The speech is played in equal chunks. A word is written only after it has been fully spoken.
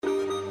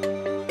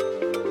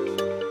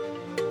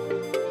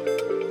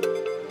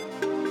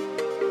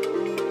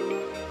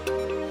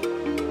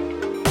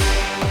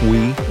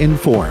we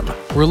inform.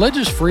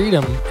 Religious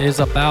freedom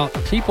is about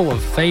people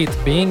of faith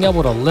being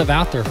able to live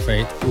out their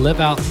faith, live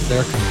out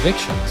their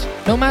convictions,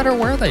 no matter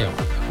where they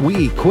are.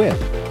 We equip.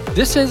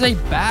 This is a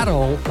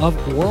battle of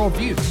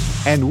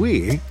worldviews. And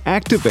we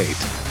activate.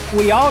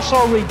 We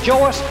also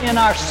rejoice in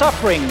our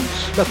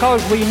sufferings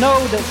because we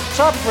know that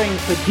suffering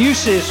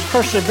produces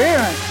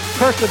perseverance,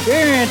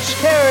 perseverance,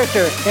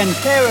 character, and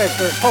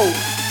character, hope.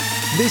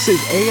 This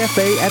is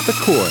AFA at the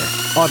Core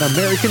on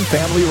American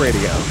Family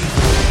Radio.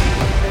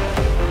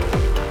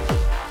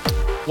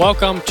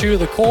 Welcome to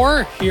The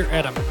Core here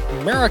at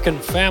American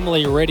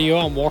Family Radio.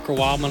 I'm Walker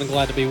Wildman and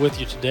glad to be with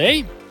you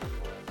today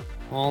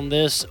on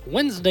this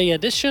Wednesday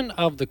edition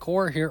of The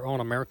Core here on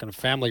American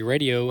Family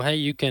Radio. Hey,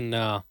 you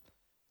can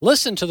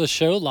listen to the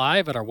show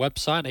live at our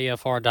website,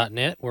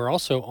 afr.net. We're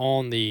also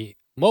on the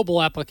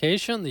mobile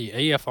application, the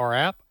AFR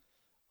app.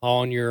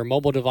 On your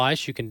mobile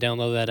device, you can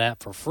download that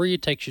app for free.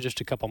 It takes you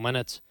just a couple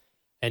minutes,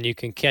 and you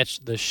can catch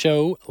the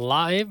show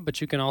live,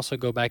 but you can also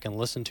go back and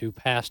listen to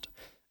past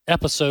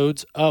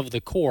episodes of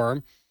The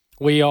Core.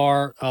 We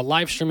are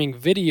live streaming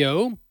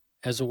video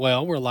as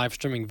well. We're live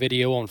streaming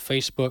video on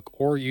Facebook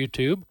or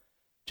YouTube.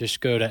 Just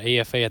go to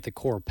AFA at the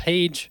Core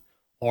page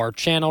or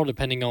channel,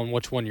 depending on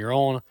which one you're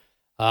on,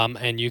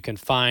 and you can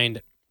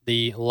find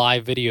the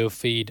live video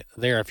feed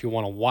there if you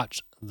want to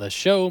watch the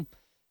show.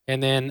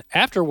 And then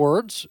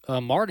afterwards,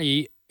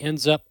 Marty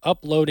ends up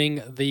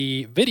uploading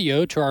the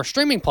video to our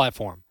streaming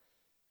platform.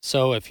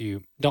 So if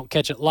you don't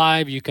catch it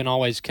live, you can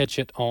always catch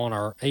it on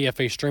our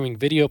AFA streaming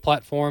video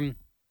platform.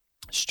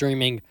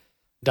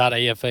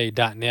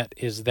 Streaming.afa.net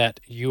is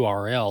that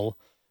URL.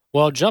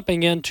 Well,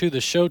 jumping into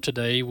the show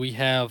today, we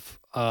are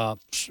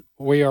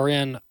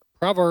in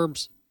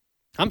Proverbs.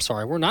 I'm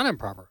sorry, we're not in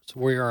Proverbs.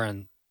 We are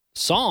in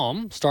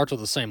Psalm, starts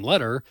with the same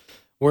letter.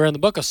 We're in the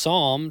book of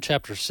Psalm,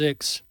 chapter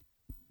 6.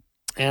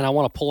 And I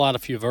want to pull out a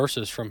few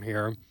verses from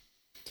here.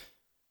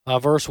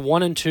 Verse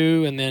 1 and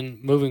 2, and then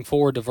moving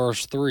forward to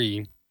verse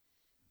 3.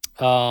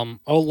 O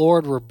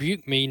Lord,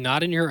 rebuke me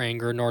not in your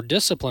anger, nor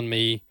discipline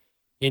me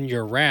in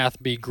your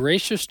wrath. Be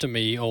gracious to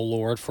me, O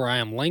Lord, for I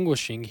am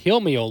languishing. Heal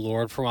me, O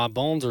Lord, for my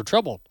bones are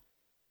troubled.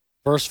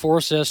 Verse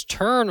 4 says,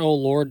 Turn, O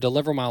Lord,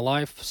 deliver my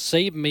life.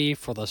 Save me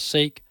for the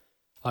sake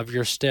of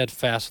your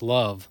steadfast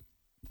love.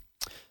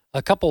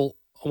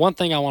 One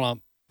thing I want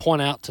to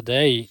point out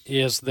today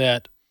is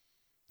that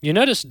you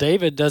notice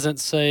David doesn't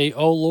say,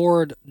 "Oh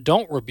Lord,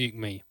 don't rebuke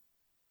me."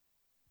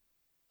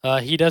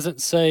 He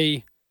doesn't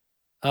say,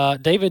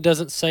 David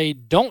doesn't say,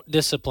 "Don't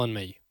discipline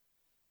me."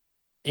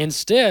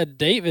 Instead,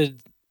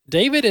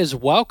 David is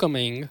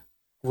welcoming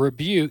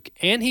rebuke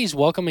and he's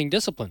welcoming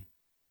discipline.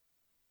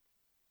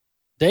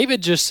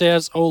 David just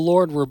says, "Oh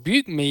Lord,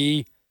 rebuke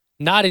me,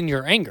 not in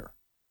your anger,"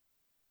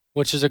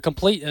 which is a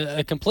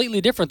completely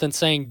different than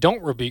saying,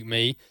 "Don't rebuke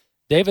me."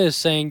 David is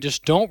saying,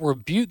 "Just don't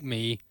rebuke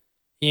me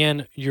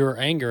in your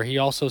anger." He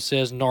also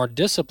says, "Nor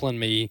discipline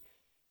me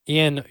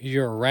in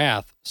your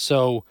wrath."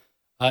 So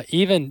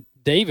even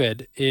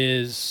David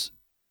is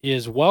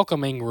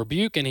welcoming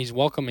rebuke and he's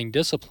welcoming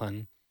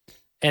discipline.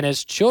 And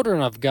as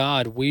children of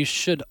God, we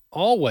should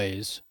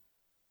always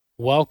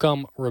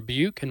welcome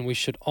rebuke and we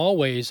should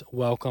always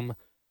welcome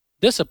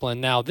discipline.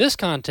 Now, this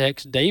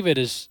context, David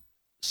is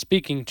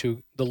speaking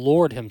to the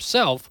Lord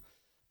himself,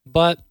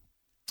 but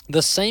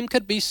the same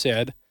could be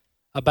said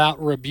about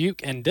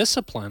rebuke and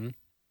discipline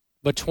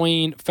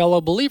between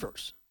fellow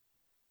believers.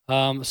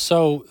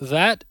 So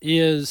that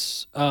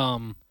is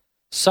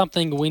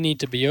something we need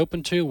to be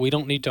open to. We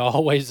don't need to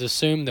always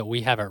assume that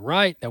we have it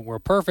right, that we're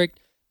perfect,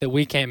 that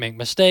we can't make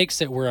mistakes,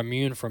 that we're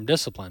immune from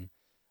discipline,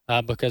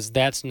 because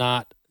that's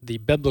not the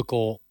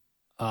biblical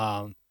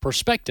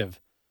perspective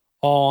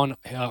on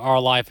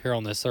our life here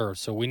on this earth.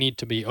 So we need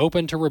to be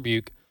open to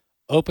rebuke,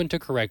 open to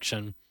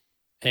correction,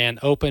 and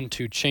open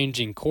to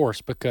changing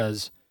course,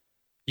 because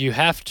you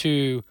have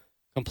to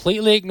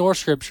completely ignore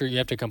Scripture. You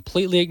have to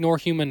completely ignore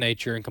human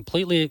nature and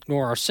completely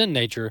ignore our sin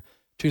nature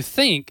to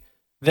think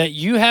that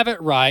you have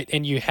it right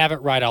and you have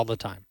it right all the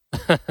time.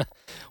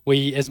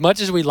 As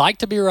much as we like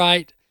to be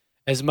right,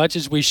 as much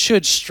as we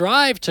should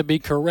strive to be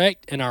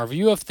correct in our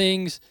view of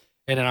things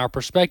and in our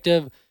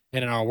perspective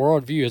and in our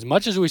worldview, as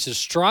much as we should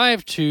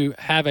strive to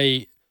have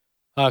a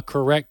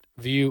correct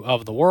view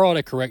of the world,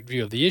 a correct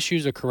view of the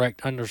issues, a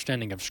correct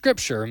understanding of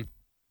Scripture,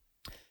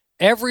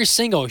 every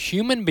single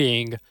human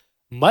being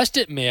must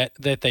admit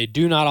that they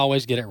do not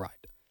always get it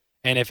right.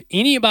 And if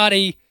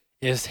anybody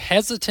is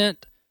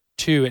hesitant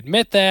to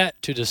admit that,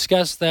 to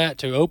discuss that,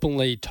 to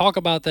openly talk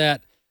about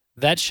that,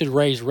 that should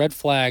raise red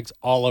flags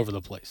all over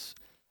the place.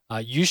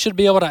 You should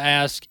be able to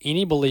ask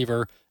any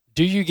believer,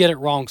 do you get it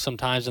wrong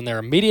sometimes? And their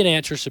immediate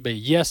answer should be,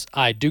 yes,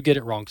 I do get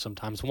it wrong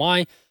sometimes.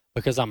 Why?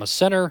 Because I'm a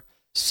sinner,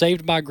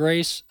 saved by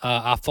grace.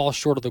 I fall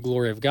short of the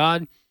glory of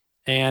God,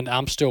 and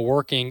I'm still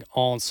working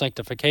on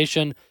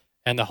sanctification,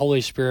 and the Holy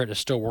Spirit is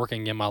still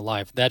working in my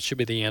life. That should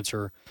be the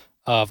answer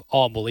of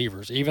all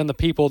believers. Even the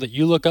people that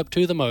you look up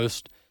to the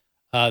most,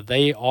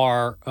 they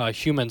are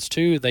humans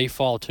too. They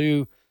fall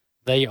too.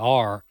 They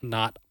are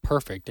not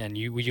perfect. And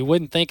you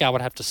wouldn't think I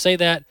would have to say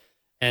that.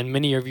 And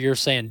many of you are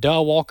saying,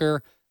 duh,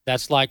 Walker,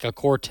 That's like a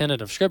core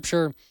tenet of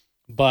Scripture,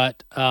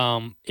 but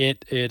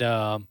it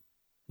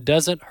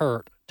doesn't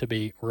hurt to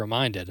be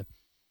reminded.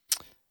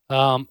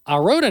 I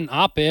wrote an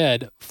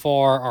op-ed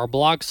for our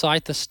blog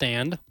site, The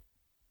Stand.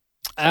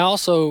 I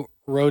also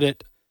wrote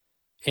it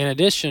in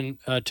addition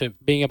to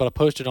being able to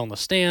post it on The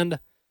Stand,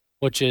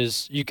 which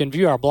is, you can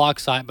view our blog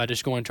site by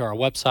just going to our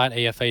website,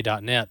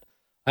 afa.net.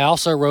 I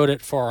also wrote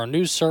it for our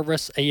news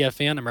service,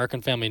 AFN,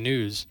 American Family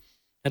News.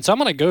 And so I'm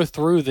going to go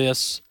through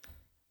this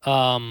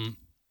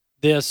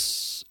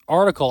this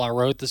article I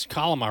wrote, this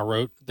column I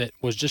wrote that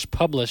was just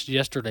published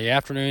yesterday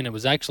afternoon. It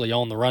was actually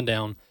on the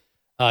rundown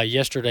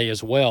yesterday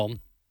as well.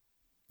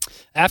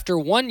 After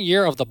 1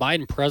 year of the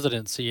Biden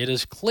presidency, it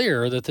is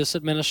clear that this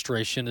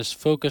administration is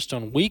focused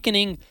on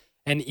weakening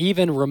and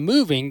even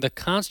removing the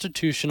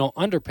constitutional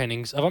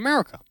underpinnings of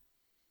America.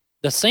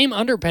 The same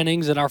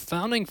underpinnings that our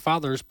founding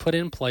fathers put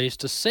in place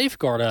to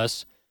safeguard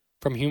us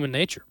from human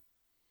nature.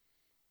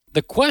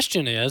 The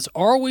question is,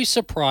 are we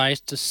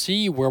surprised to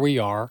see where we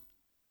are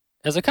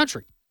as a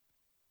country?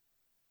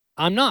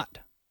 I'm not.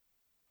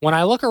 When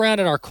I look around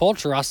at our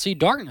culture, I see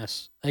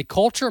darkness, a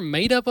culture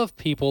made up of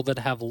people that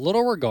have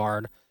little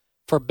regard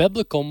for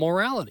biblical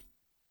morality.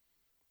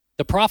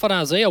 The prophet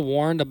Isaiah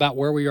warned about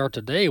where we are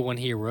today when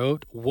he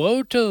wrote,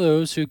 "Woe to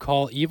those who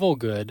call evil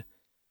good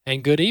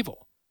and good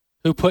evil,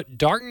 who put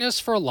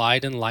darkness for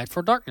light and light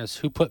for darkness,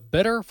 who put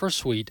bitter for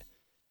sweet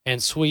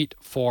and sweet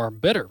for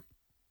bitter."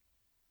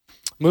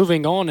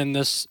 Moving on in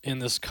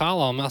this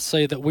column, I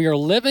say that we are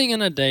living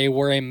in a day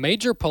where a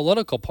major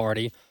political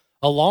party,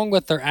 along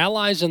with their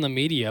allies in the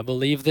media,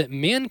 believe that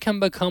men can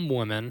become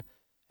women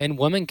and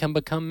women can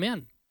become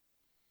men.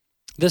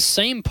 This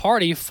same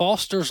party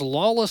fosters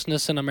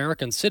lawlessness in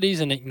American cities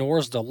and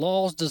ignores the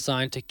laws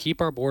designed to keep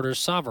our borders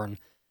sovereign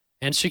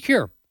and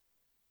secure.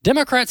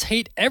 Democrats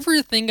hate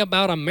everything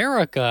about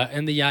America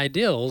and the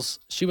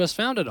ideals she was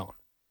founded on.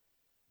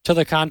 To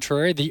the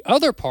contrary, the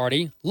other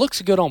party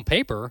looks good on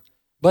paper,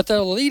 but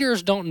their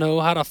leaders don't know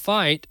how to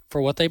fight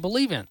for what they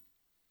believe in.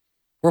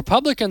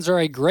 Republicans are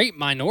a great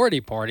minority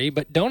party,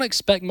 but don't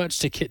expect much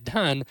to get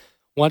done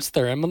once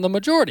they're in the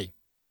majority.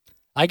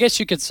 I guess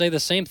you could say the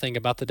same thing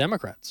about the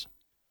Democrats.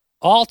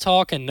 All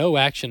talk and no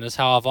action is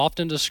how I've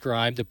often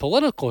described the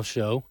political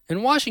show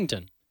in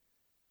Washington.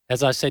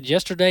 As I said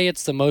yesterday,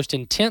 it's the most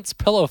intense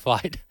pillow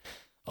fight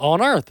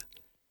on earth.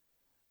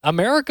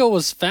 America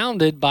was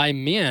founded by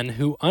men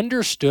who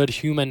understood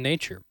human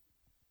nature.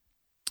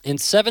 In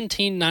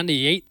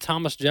 1798,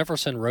 Thomas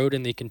Jefferson wrote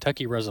in the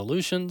Kentucky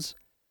Resolutions,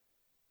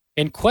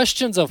 "In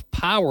questions of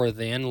power,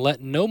 then,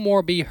 let no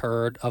more be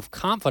heard of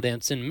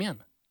confidence in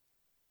men,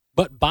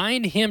 but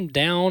bind him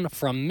down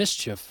from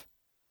mischief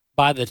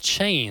by the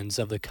chains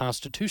of the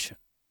Constitution."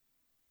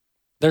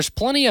 There's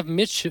plenty of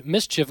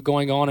mischief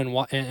going on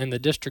in the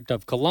District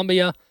of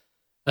Columbia.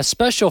 A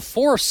special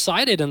force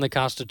cited in the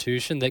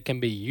Constitution that can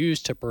be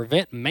used to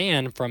prevent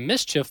man from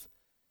mischief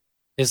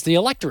is the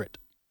electorate.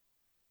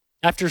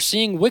 After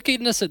seeing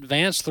wickedness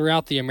advance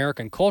throughout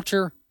American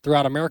culture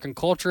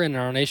and in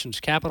our nation's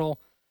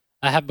capital,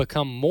 I have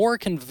become more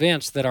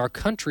convinced that our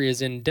country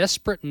is in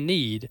desperate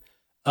need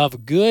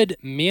of good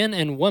men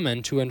and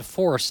women to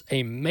enforce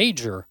a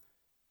major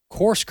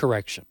course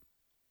correction.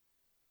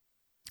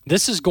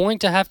 This is going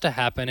to have to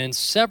happen in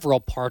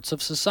several parts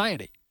of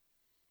society.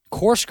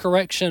 Course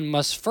correction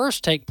must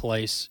first take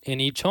place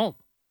in each home,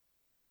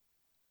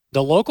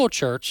 the local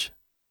church,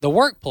 the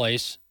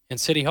workplace,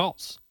 and city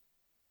halls.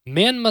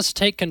 Men must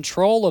take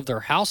control of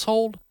their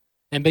household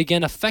and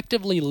begin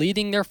effectively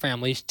leading their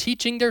families,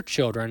 teaching their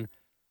children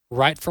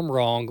right from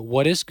wrong,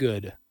 what is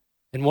good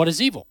and what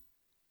is evil.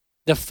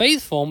 The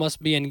faithful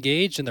must be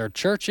engaged in their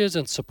churches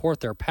and support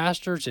their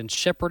pastors in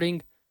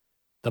shepherding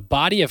the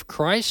body of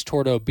Christ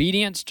toward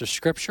obedience to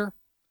Scripture.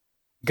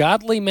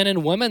 Godly men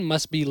and women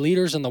must be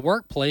leaders in the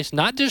workplace,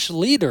 not just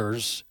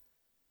leaders,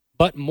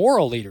 but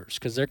moral leaders,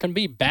 because there can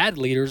be bad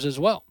leaders as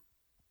well.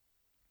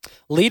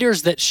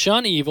 Leaders that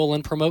shun evil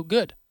and promote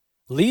good.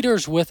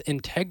 Leaders with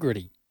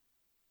integrity.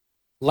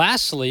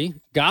 Lastly,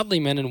 godly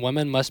men and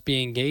women must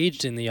be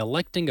engaged in the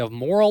electing of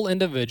moral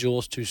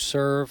individuals to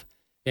serve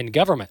in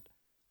government,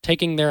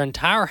 taking their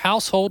entire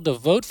household to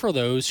vote for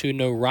those who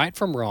know right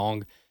from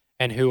wrong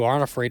and who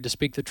aren't afraid to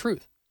speak the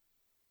truth.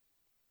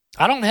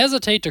 I don't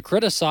hesitate to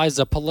criticize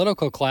the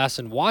political class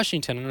in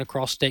Washington and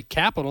across state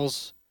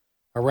capitals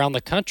around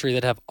the country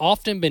that have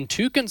often been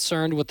too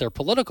concerned with their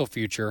political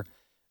future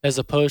as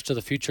opposed to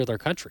the future of their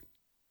country.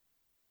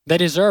 They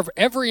deserve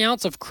every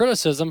ounce of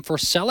criticism for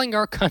selling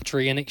our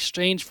country in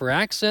exchange for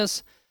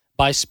access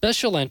by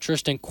special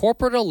interest and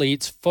corporate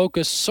elites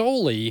focused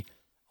solely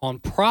on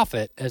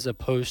profit as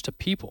opposed to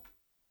people.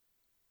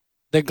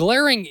 The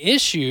glaring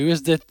issue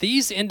is that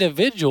these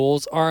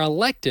individuals are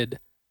elected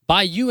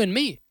by you and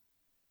me.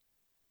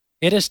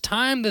 It is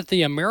time that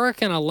the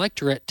American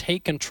electorate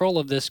take control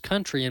of this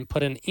country and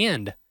put an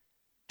end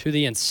to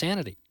the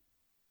insanity.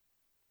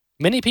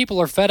 Many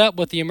people are fed up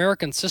with the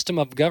American system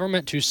of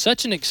government to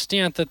such an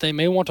extent that they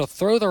may want to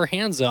throw their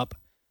hands up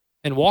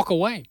and walk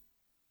away.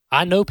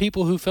 I know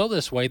people who feel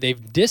this way.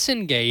 They've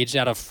disengaged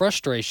out of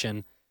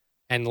frustration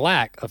and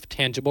lack of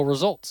tangible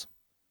results.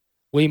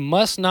 We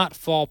must not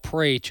fall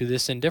prey to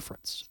this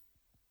indifference.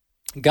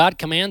 God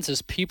commands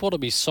his people to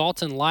be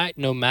salt and light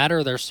no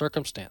matter their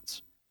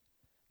circumstance.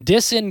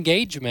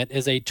 Disengagement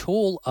is a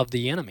tool of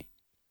the enemy,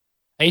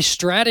 a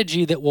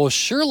strategy that will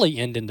surely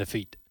end in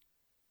defeat.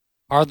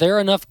 Are there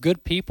enough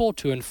good people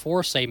to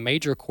enforce a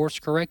major course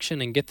correction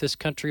and get this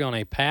country on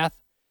a path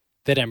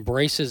that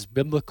embraces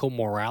biblical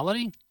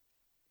morality?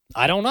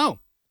 I don't know.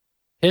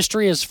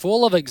 History is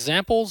full of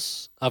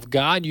examples of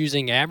God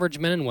using average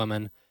men and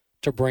women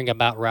to bring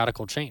about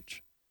radical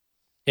change.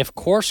 If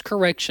course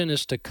correction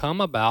is to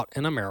come about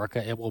in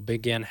America, it will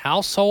begin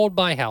household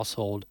by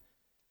household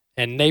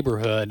and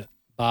neighborhood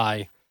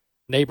by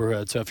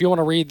neighborhood. So if you want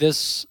to read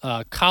this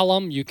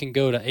column, you can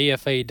go to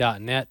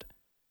afa.net.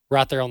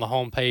 Right there on the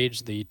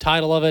homepage. The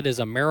title of it is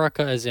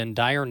America is in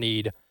Dire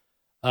Need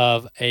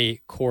of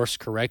a Course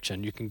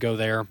Correction. You can go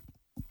there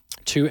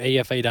to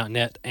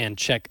afa.net and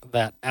check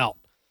that out.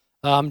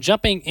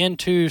 Jumping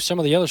into some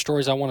of the other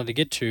stories I wanted to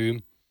get to,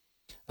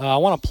 I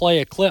want to play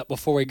a clip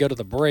before we go to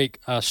the break,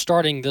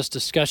 starting this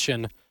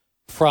discussion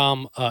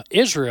from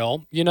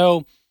Israel. You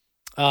know,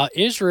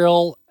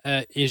 Israel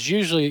is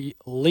usually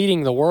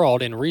leading the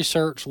world in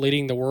research,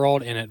 leading the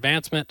world in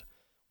advancement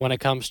when it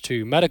comes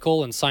to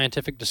medical and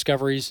scientific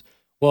discoveries.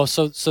 Well,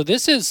 so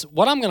this is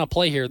what I'm going to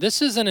play here.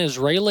 This is an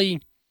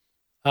Israeli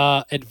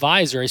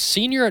advisor, a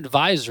senior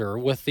advisor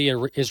with the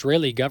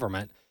Israeli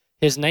government.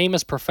 His name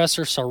is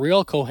Professor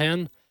Saril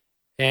Cohen,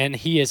 and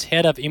he is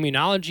head of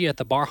immunology at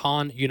the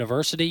Bar-Han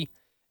University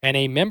and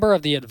a member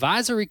of the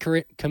advisory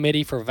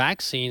committee for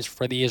vaccines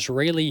for the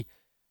Israeli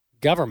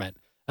government.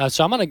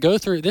 So I'm going to go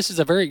through, this is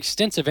a very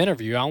extensive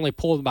interview. I only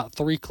pulled about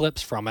 3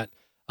 clips from it.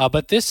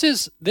 But this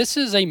is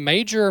a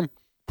major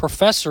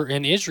professor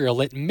in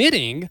Israel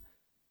admitting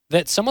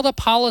that some of the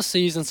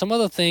policies and some of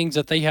the things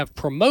that they have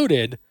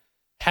promoted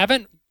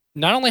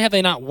not only have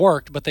they not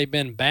worked, but they've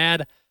been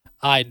bad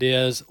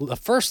ideas. The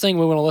first thing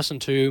we want to listen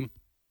to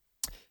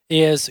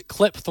is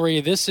clip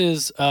 3. This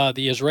is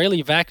the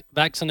Israeli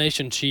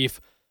vaccination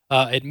chief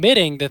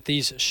admitting that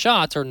these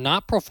shots are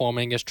not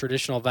performing as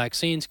traditional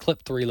vaccines.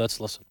 Clip 3, let's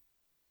listen.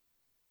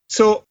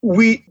 So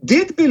we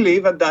did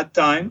believe at that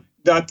time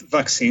that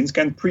vaccines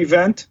can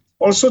prevent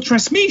also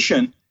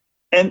transmission.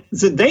 And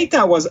the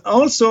data was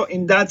also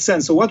in that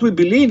sense. So what we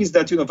believe is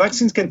that,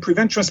 vaccines can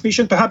prevent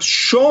transmission perhaps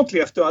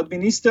shortly after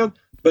administered,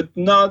 but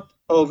not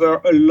over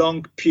a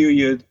long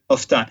period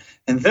of time.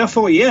 And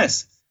therefore,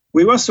 yes,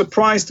 we were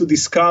surprised to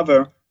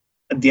discover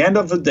at the end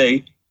of the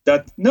day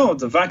that no,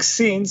 the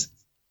vaccines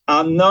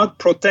are not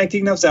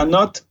protecting us. They are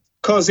not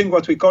causing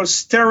what we call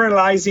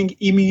sterilizing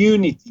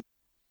immunity.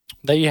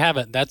 There you have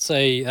it. That's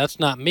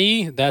not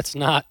me. That's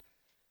not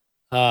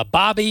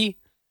Bobby.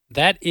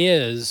 That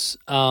is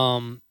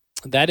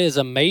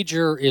a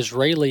major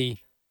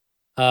Israeli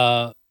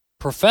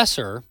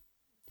professor,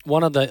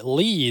 one of the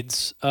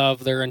leads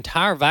of their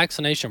entire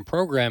vaccination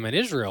program in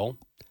Israel,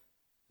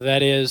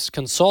 that is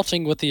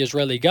consulting with the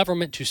Israeli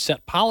government to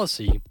set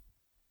policy.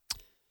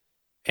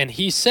 And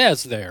he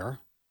says there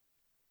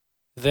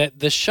that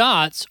the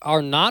shots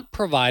are not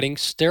providing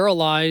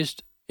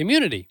sterilized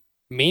immunity,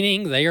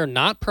 meaning they are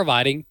not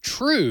providing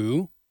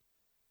true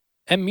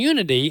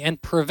immunity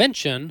and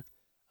prevention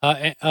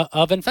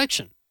of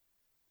infection,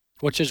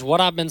 which is what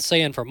I've been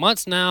saying for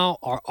months now.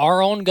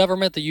 Our own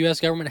government, the U.S.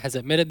 government, has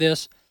admitted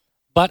this.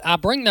 But I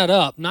bring that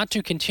up not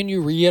to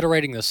continue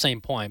reiterating the same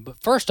point.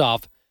 But first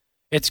off,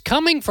 it's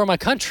coming from a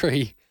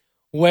country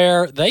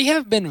where they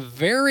have been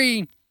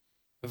very,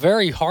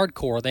 very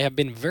hardcore. They have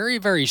been very,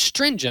 very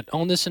stringent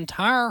on this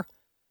entire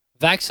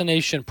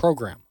vaccination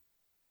program.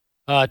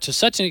 To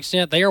such an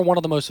extent, they are one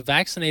of the most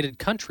vaccinated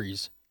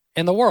countries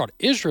in the world.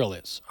 Israel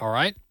is, all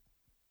right?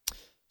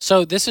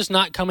 So this is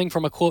not coming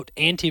from a, quote,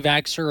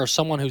 anti-vaxxer or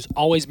someone who's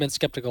always been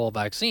skeptical of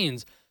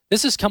vaccines.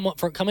 This is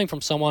coming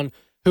from someone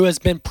who has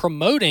been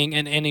promoting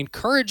and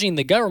encouraging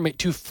the government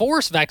to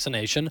force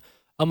vaccination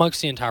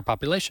amongst the entire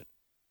population.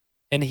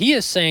 And he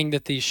is saying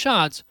that these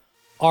shots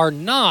are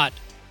not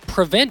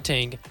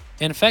preventing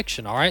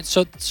infection, all right?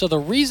 So the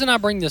reason I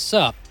bring this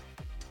up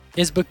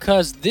is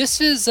because this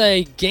is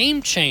a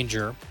game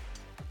changer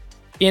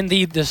in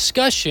the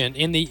discussion,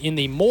 in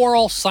the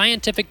moral,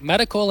 scientific,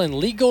 medical, and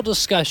legal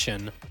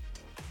discussion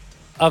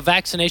of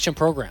vaccination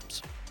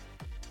programs,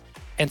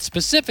 and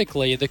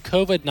specifically the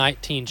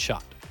COVID-19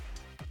 shot.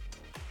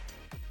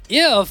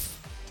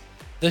 If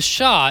the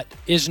shot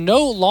is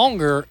no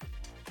longer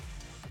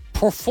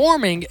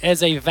performing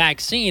as a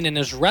vaccine and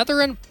is rather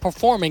than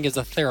performing as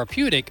a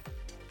therapeutic,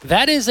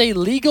 that is a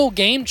legal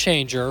game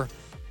changer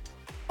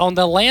on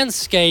the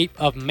landscape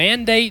of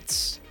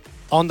mandates,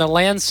 on the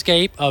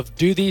landscape of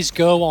do these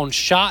go on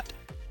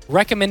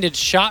recommended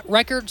shot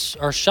records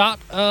or shot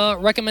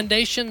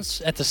recommendations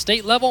at the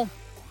state level.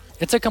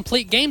 It's a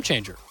complete game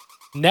changer.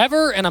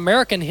 Never in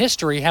American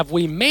history have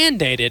we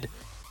mandated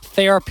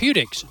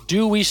therapeutics.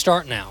 Do we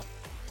start now?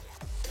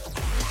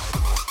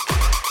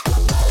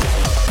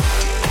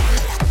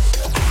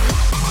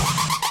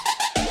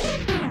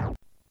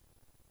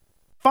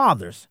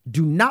 Fathers,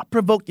 do not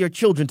provoke your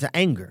children to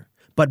anger,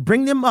 but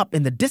bring them up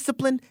in the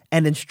discipline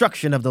and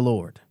instruction of the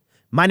Lord.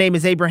 My name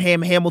is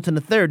Abraham Hamilton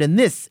III, and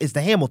this is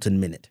the Hamilton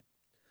Minute.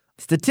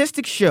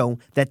 Statistics show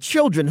that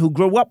children who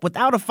grow up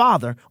without a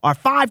father are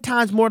 5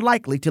 times more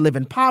likely to live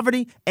in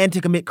poverty and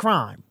to commit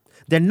crime.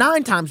 They're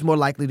 9 times more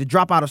likely to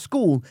drop out of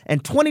school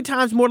and 20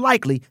 times more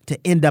likely to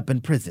end up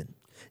in prison.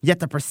 Yet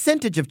the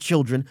percentage of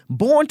children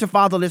born to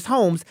fatherless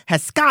homes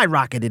has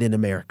skyrocketed in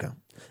America.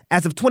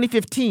 As of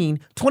 2015,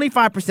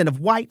 25% of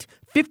white,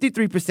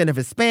 53% of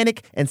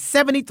Hispanic, and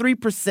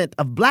 73%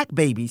 of black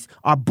babies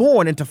are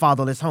born into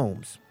fatherless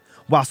homes.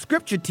 While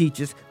Scripture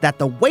teaches that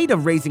the weight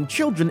of raising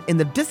children in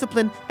the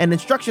discipline and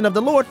instruction of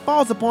the Lord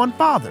falls upon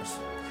fathers,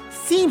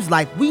 seems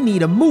like we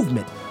need a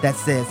movement that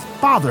says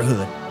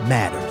fatherhood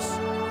matters.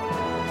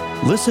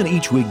 Listen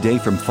each weekday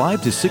from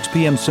 5 to 6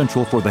 p.m.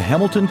 Central for the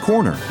Hamilton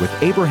Corner with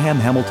Abraham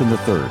Hamilton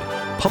III,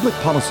 Public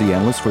Policy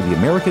Analyst for the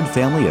American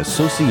Family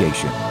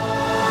Association.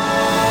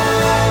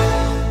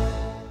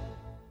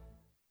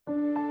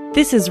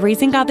 This is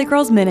Raising Godly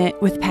Girls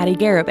Minute with Patty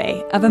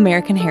Garibay of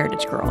American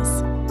Heritage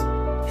Girls.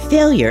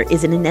 Failure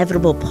is an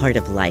inevitable part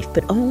of life,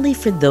 but only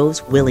for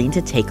those willing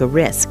to take a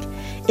risk.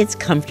 It's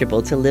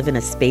comfortable to live in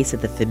a space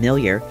of the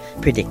familiar.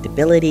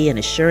 Predictability and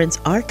assurance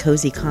are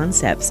cozy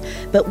concepts,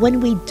 but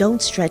when we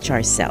don't stretch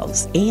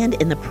ourselves and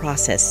in the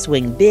process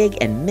swing big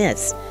and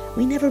miss,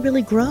 we never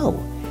really grow.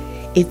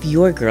 If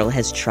your girl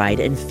has tried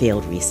and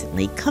failed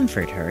recently,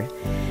 comfort her.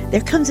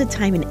 There comes a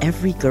time in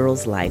every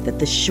girl's life that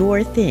the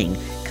sure thing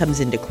comes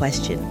into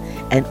question,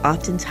 and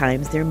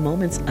oftentimes there are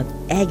moments of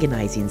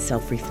agonizing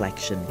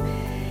self-reflection.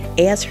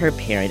 As her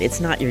parent,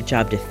 it's not your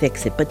job to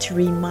fix it, but to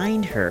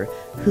remind her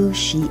who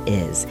she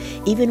is.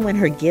 Even when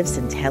her gifts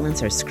and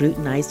talents are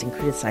scrutinized and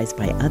criticized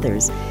by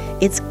others,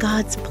 it's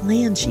God's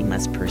plan she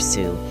must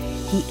pursue.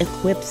 He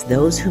equips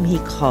those whom He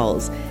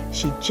calls.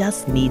 She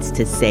just needs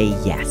to say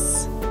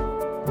yes.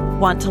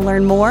 Want to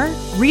learn more?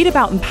 Read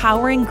about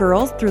empowering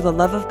girls through the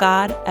love of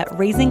God at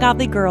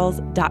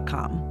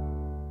raisinggodlygirls.com.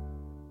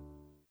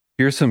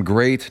 Here's some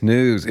great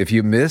news. If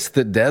you missed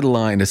the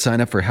deadline to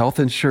sign up for health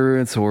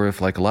insurance, or if,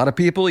 like a lot of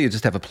people, you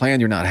just have a plan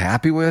you're not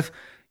happy with,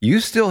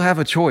 you still have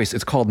a choice.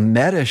 It's called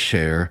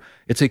Medi-Share.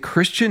 It's a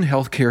Christian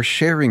healthcare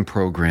sharing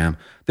program.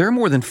 There are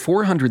more than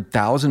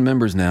 400,000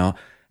 members now,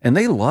 and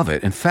they love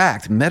it. In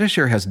fact,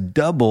 Medi-Share has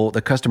double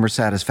the customer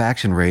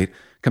satisfaction rate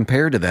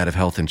compared to that of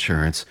health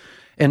insurance.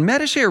 And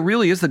Medi-Share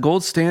really is the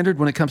gold standard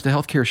when it comes to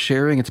healthcare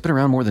sharing. It's been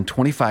around more than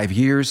 25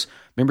 years.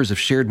 Members have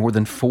shared more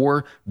than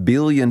 $4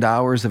 billion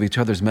of each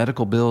other's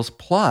medical bills.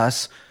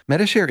 Plus,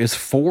 Medi-Share is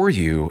for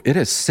you. It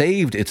has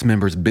saved its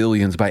members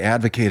billions by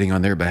advocating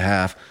on their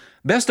behalf.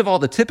 Best of all,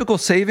 the typical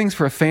savings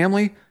for a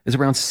family is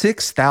around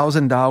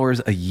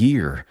 $6,000 a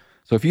year.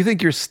 So if you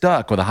think you're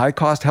stuck with a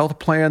high-cost health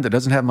plan that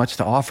doesn't have much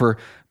to offer,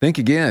 think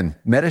again.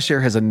 Medi-Share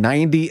has a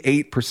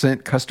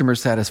 98% customer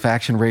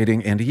satisfaction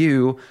rating, and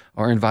you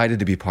are invited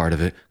to be part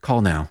of it.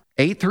 Call now.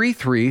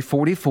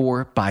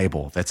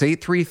 833-44-BIBLE. That's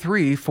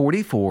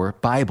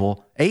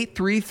 833-44-BIBLE.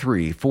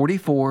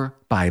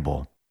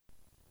 833-44-BIBLE.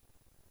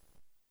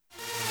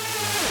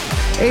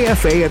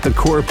 AFA at the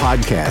Core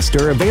podcast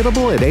are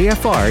available at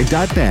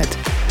afr.net.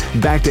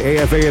 Back to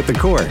AFA at the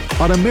Core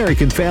on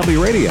American Family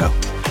Radio.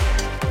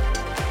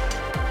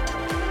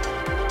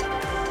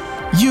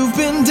 You've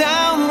been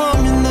down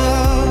long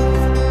enough.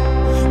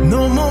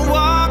 No more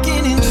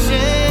walking in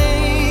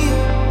shame.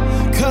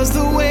 'Cause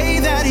the way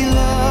that He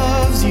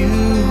loves you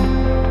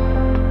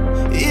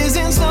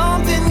isn't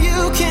something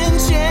you can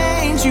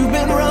change. You've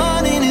been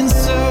running in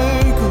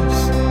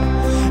circles,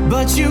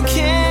 but you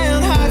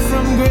can't hide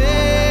from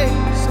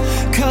grace.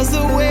 'Cause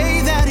the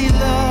way that He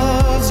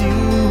loves you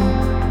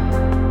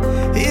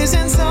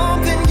isn't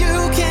something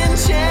you can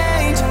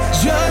change.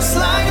 Just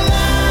like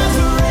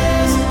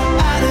Lazarus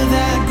out of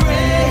that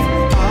grave,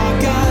 our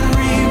God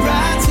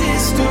rewrites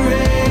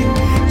history.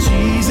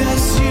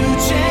 Jesus, you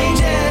change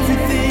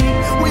everything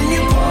when you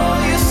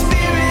pour your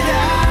Spirit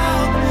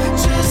out.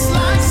 Just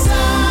like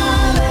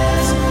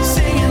Silas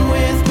singing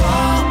with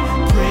Paul,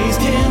 praise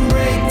can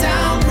break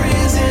down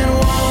prison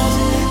walls.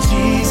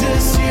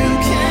 Jesus, you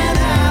can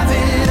have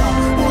it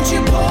all. Won't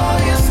you pour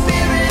your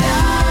Spirit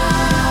out?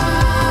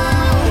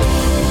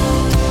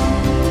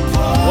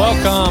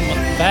 Welcome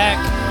back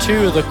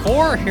to the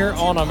Core here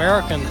on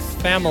American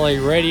Family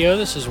Radio.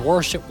 This is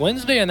Worship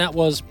Wednesday, and that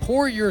was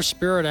Pour Your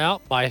Spirit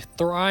Out by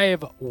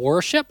Thrive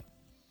Worship.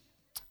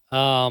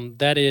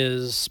 That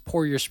is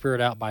Pour Your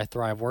Spirit Out by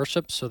Thrive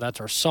Worship. So that's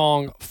our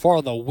song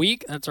for the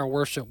week. That's our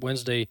Worship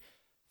Wednesday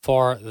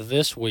for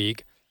this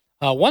week.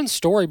 One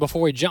story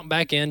before we jump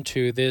back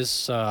into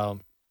this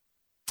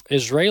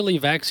Israeli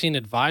vaccine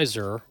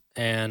advisor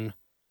and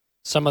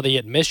some of the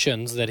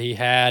admissions that he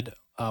had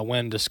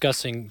when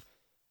discussing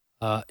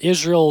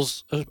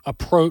Israel's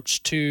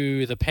approach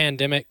to the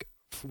pandemic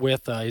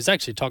with, he's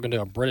actually talking to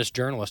a British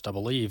journalist, I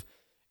believe,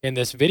 in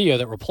this video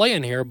that we're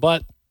playing here.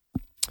 But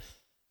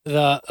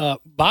the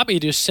Bobby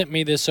just sent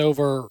me this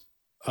over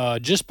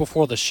just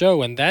before the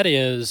show, and that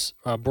is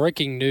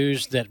breaking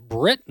news that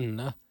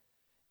Britain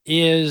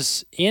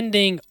is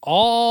ending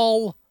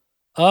all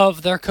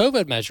of their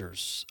COVID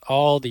measures.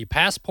 All the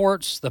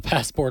passports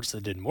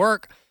that didn't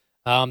work,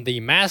 the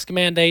mask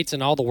mandates,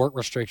 and all the work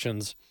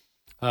restrictions.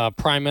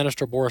 Prime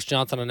Minister Boris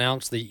Johnson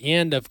announced the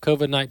end of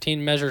COVID-19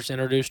 measures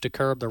introduced to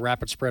curb the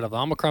rapid spread of the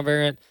Omicron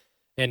variant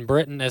in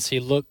Britain as he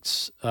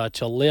looks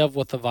to live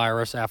with the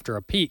virus after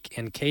a peak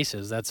in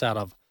cases. That's out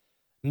of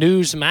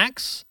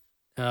Newsmax.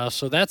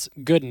 So that's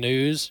good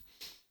news.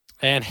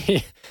 And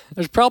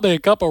there's probably a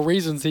couple of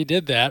reasons he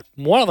did that.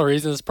 One of the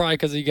reasons is probably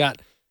because he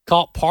got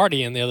caught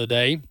partying the other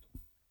day.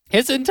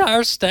 His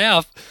entire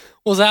staff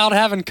was out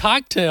having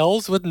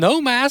cocktails with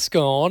no mask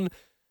on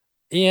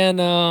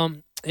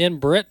in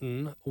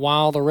Britain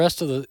while the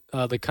rest of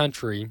the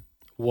country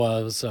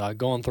was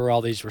going through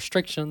all these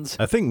restrictions.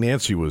 I think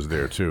Nancy was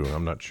there too.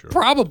 I'm not sure.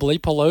 Probably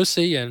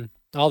Pelosi and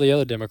all the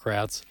other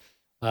Democrats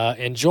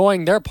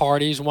enjoying their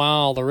parties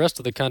while the rest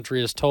of the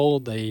country is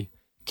told they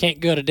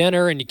can't go to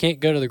dinner and you can't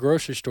go to the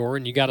grocery store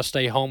and you got to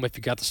stay home if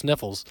you got the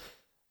sniffles.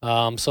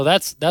 So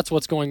that's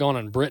what's going on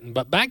in Britain.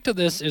 But back to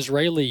this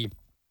Israeli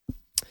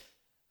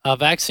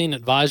vaccine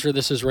advisor,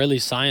 this Israeli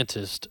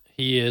scientist.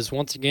 He is,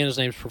 once again, his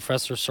name is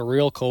Professor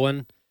Cyril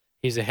Cohen.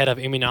 He's the head of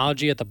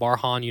immunology at the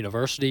Bar-Han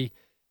University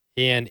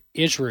in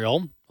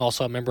Israel,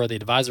 also a member of the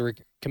advisory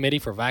committee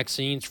for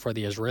vaccines for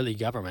the Israeli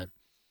government.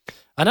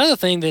 Another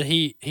thing that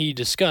he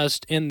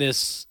discussed in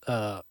this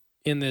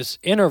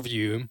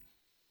interview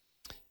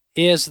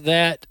is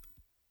that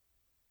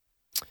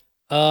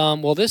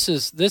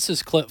this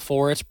is clip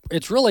 4.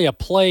 It's really a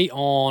play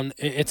on,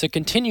 it's a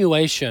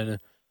continuation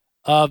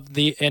of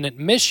an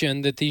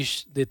admission that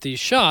these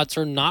shots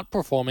are not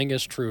performing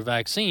as true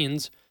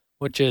vaccines,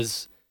 which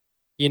is,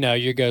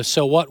 you go,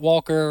 so what,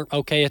 Walker?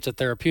 Okay, it's a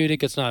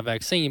therapeutic, it's not a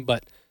vaccine,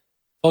 but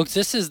folks,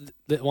 this is,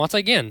 once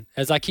again,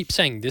 as I keep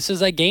saying, this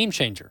is a game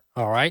changer,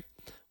 all right?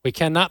 We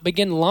cannot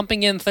begin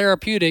lumping in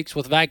therapeutics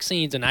with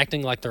vaccines and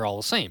acting like they're all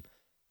the same.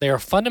 They are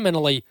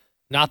fundamentally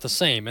not the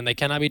same, and they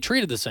cannot be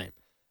treated the same.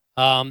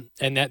 And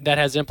that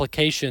has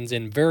implications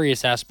in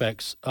various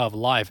aspects of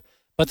life.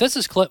 But this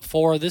is clip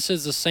 4. This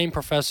is the same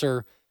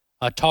professor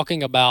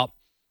talking about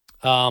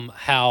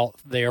how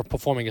they are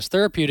performing as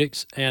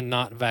therapeutics and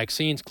not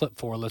vaccines. Clip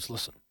 4, let's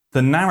listen.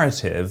 The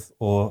narrative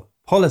or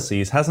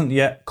policies hasn't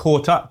yet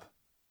caught up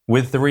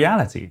with the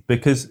reality,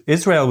 because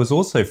Israel was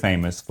also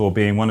famous for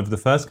being one of the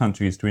first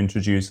countries to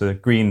introduce a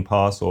green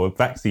pass or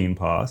vaccine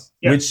pass,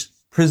 which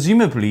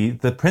presumably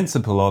the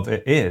principle of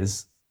it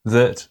is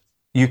that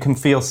you can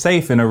feel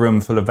safe in a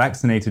room full of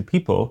vaccinated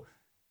people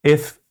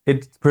if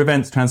it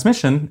prevents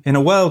transmission. In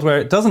a world where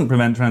it doesn't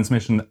prevent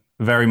transmission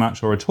very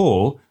much or at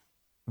all,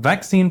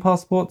 vaccine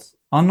passports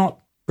are not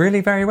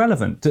really very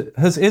relevant.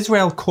 Has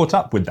Israel caught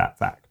up with that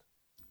fact?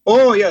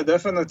 Oh, yeah,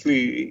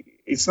 definitely.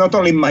 It's not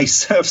only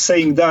myself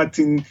saying that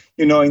in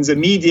the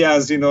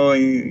medias,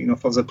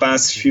 for the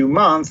past few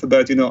months,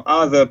 but,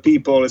 other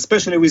people,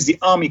 especially with the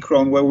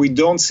Omicron, where we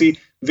don't see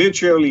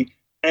virtually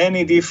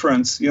any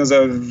difference. There's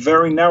a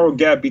very narrow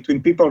gap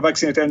between people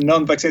vaccinated and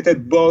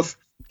non-vaccinated. Both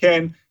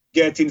can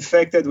get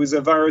infected with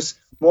the virus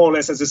more or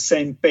less at the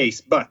same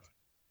pace. But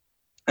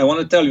I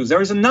want to tell you,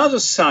 there is another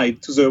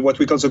side to what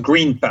we call the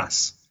green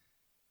pass.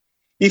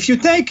 If you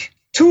take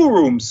 2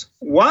 rooms,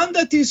 one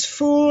that is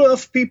full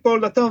of people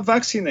that are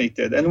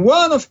vaccinated and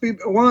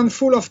one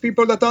full of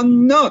people that are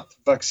not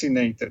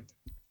vaccinated,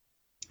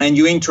 and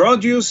you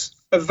introduce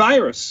a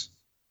virus,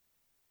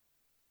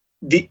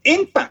 the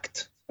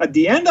impact at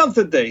the end of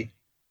the day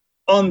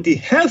on the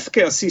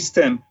healthcare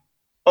system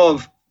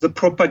of the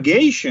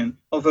propagation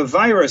of a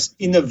virus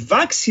in a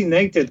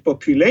vaccinated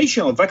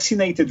population or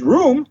vaccinated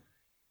room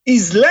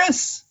is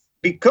less,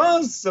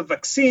 because the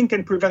vaccine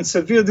can prevent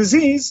severe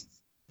disease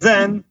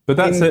than. But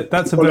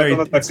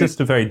it's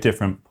just a very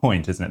different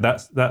point, isn't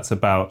it? That's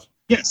about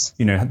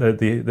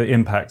the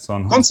impacts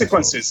on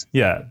consequences.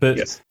 Yeah, but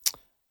yes.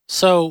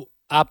 So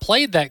I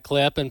played that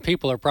clip, and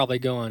people are probably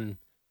going,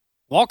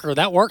 Walker,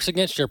 that works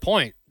against your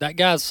point. That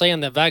guy's saying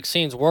that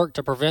vaccines work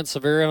to prevent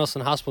severe illness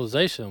and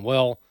hospitalization.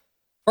 Well,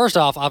 first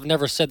off, I've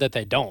never said that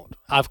they don't.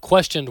 I've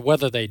questioned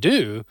whether they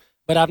do,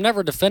 but I've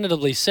never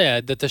definitively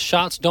said that the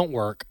shots don't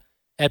work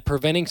at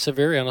preventing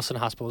severe illness and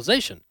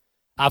hospitalization.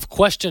 I've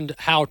questioned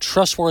how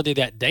trustworthy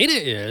that data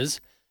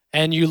is,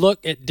 and you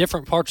look at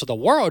different parts of the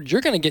world, you're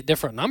going to get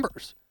different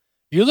numbers.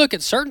 You look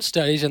at certain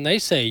studies, and they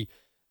say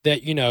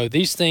that,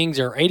 these things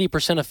are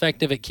 80%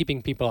 effective at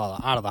keeping people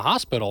out of the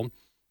hospital.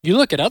 You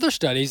look at other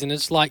studies, and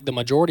it's like the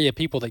majority of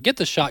people that get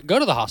the shot go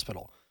to the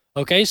hospital.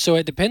 Okay, so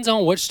it depends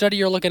on which study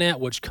you're looking at,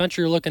 which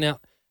country you're looking at,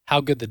 how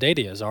good the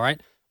data is, all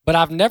right? But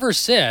I've never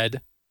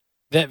said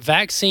that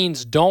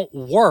vaccines don't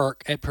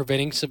work at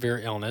preventing severe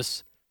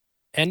illness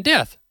and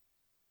death.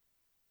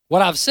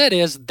 What I've said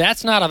is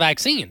that's not a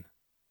vaccine.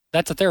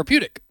 That's a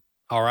therapeutic,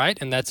 all right?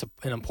 And that's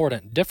an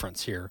important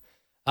difference here.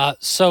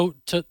 So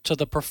to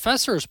the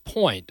professor's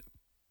point,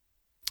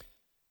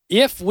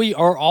 if we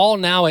are all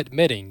now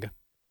admitting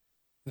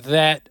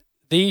that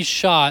these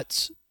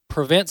shots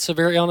prevent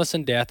severe illness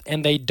and death,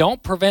 and they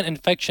don't prevent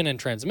infection and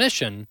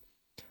transmission,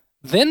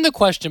 then the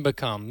question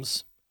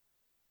becomes,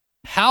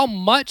 how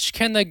much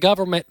can the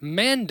government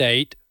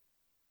mandate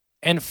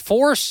and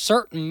force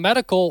certain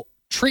medical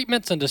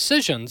treatments and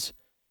decisions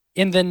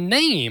in the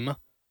name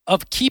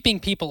of keeping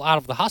people out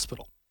of the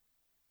hospital.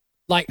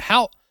 Like,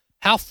 how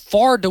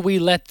far do we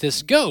let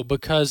this go?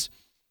 Because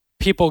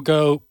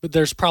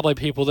there's probably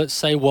people that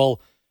say,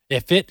 well,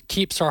 if it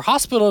keeps our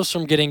hospitals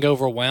from getting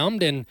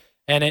overwhelmed and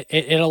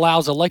it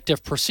allows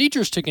elective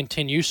procedures to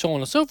continue, so on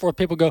and so forth,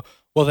 people go,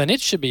 well, then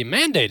it should be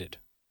mandated,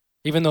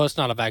 even though it's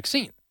not a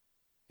vaccine.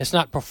 It's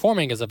not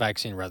performing as a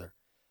vaccine, rather.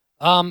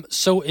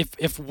 So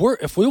if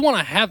we want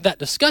to have that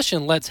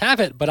discussion, let's have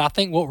it. But I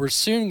think what we're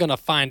soon going to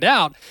find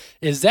out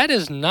is that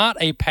is not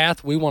a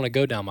path we want to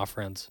go down, my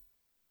friends.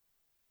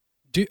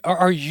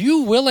 Are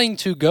you willing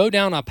to go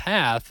down a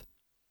path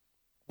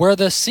where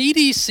the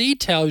CDC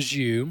tells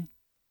you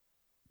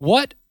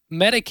what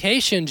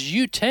medications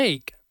you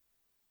take,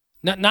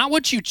 not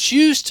what you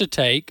choose to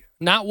take,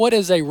 not what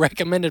is a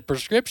recommended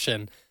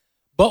prescription,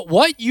 but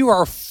what you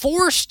are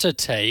forced to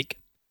take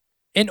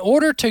in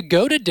order to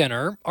go to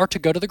dinner or to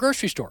go to the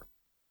grocery store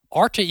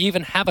or to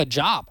even have a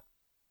job?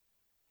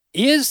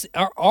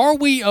 Are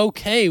we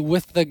okay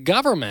with the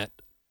government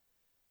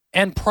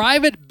and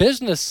private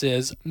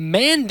businesses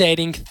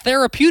mandating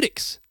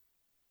therapeutics?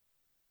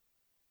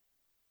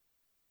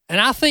 And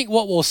I think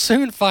what we'll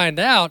soon find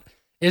out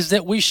is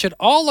that we should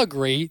all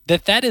agree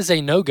that that is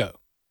a no-go.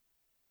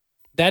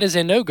 That is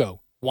a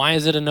no-go. Why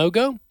is it a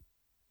no-go?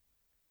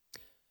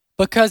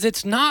 Because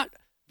it's not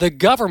the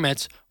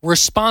government's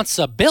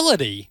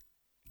responsibility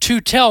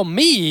to tell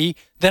me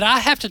that I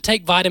have to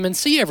take vitamin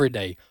C every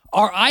day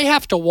or I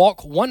have to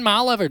walk 1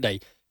 mile every day.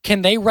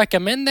 Can they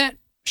recommend that?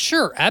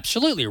 Sure,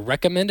 absolutely.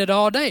 Recommend it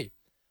all day.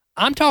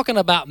 I'm talking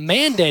about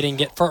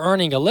mandating it for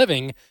earning a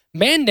living,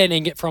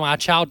 mandating it for my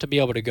child to be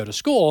able to go to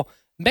school,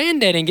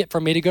 mandating it for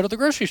me to go to the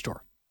grocery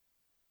store.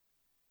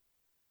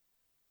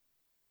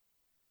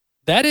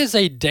 That is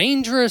a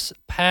dangerous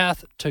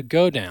path to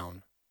go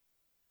down,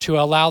 to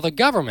allow the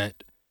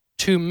government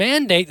to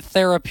mandate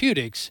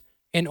therapeutics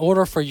in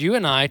order for you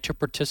and I to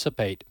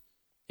participate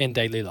in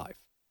daily life.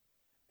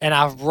 And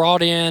I've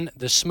brought in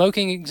the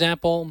smoking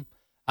example.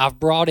 I've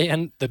brought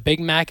in the Big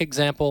Mac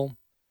example.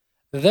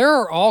 There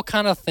are all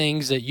kind of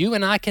things that you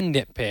and I can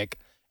nitpick,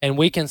 and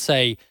we can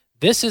say,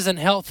 this isn't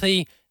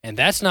healthy, and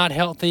that's not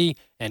healthy,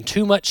 and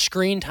too much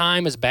screen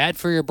time is bad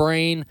for your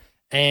brain,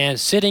 and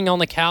sitting on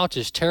the couch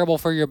is terrible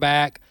for your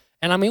back.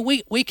 And I mean,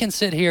 we can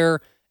sit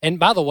here, and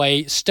by the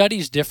way,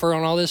 studies differ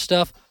on all this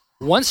stuff.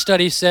 One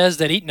study says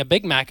that eating a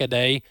Big Mac a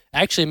day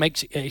actually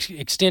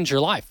extends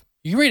your life.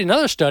 You read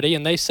another study,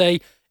 and they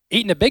say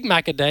eating a Big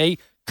Mac a day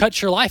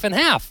cuts your life in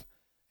half.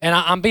 And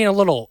I'm being a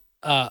little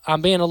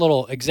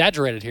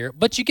exaggerated here,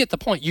 but you get the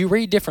point. You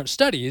read different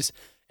studies,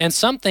 and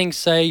some things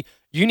say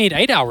you need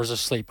 8 hours of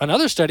sleep.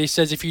 Another study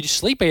says if you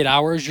sleep 8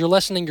 hours, you're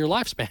lessening your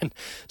lifespan.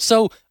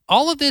 So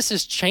all of this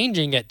is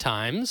changing at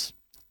times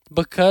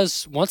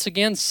because, once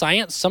again,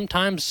 science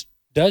sometimes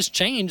does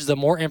change the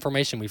more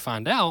information we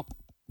find out.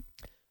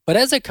 But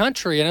as a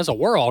country and as a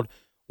world,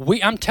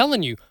 I'm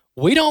telling you,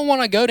 we don't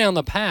want to go down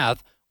the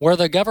path where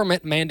the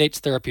government mandates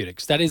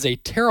therapeutics. That is a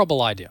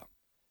terrible idea.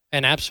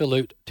 An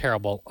absolute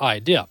terrible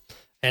idea.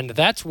 And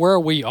that's where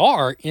we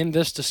are in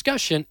this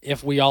discussion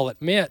if we all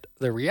admit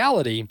the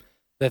reality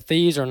that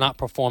these are not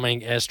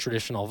performing as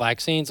traditional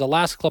vaccines. The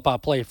last clip I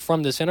play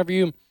from this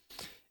interview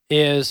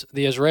is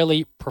the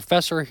Israeli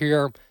professor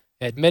here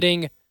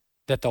admitting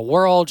that the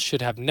world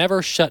should have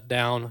never shut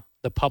down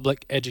the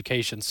public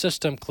education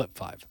system. Clip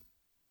 5.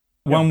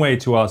 One way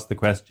to ask the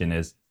question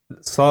is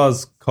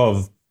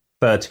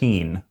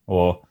SARS-CoV-13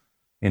 or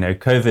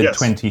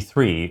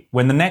COVID-23,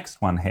 when the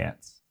next one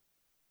hits,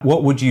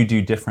 what would you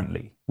do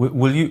differently?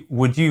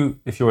 Would you,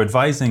 if you're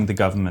advising the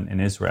government in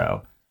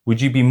Israel,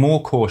 would you be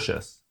more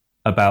cautious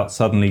about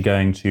suddenly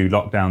going to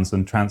lockdowns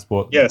and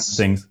transport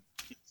things?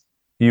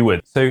 You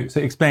would. So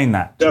explain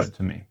that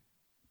to me.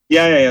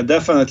 Yeah,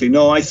 definitely.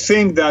 No, I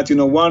think that,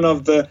 one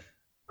of the,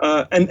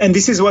 and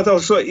this is what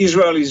also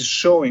Israel is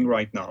showing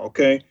right now,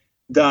 okay,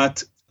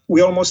 that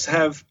we almost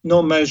have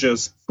no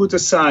measures. Put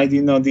aside,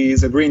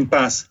 the green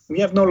pass. We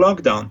have no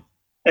lockdown.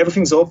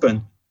 Everything's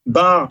open.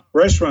 Bar,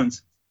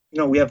 restaurants.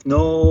 We have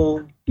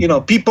no,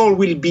 people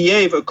will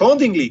behave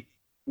accordingly.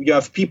 You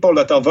have people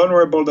that are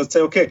vulnerable that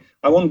say, okay,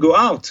 I won't go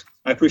out.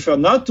 I prefer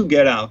not to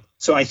get out.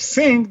 So I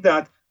think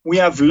that we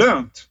have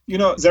learned,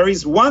 there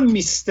is one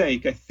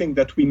mistake I think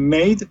that we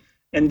made,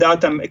 and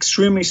that I'm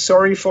extremely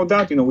sorry for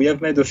that. We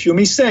have made a few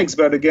mistakes,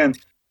 but again,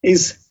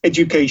 is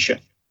education.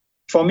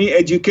 For me,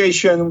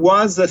 education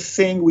was a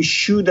thing we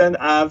shouldn't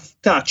have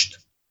touched.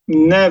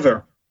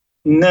 Never.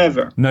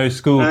 No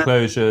school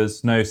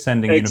closures, no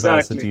sending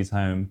universities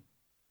home.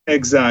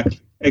 Exactly.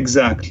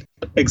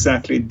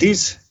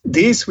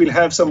 This will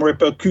have some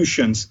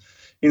repercussions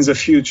in the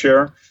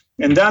future.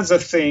 And that's the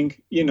thing,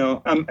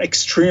 I'm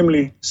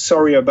extremely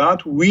sorry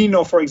about. We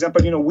know, for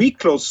example, we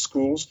closed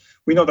schools.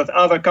 We know that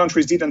other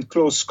countries didn't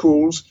close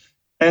schools.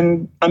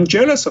 And I'm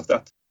jealous of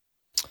that.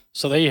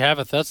 So there you have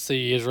it. That's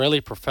the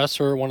Israeli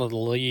professor, one of the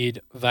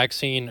lead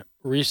vaccine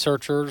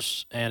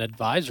researchers and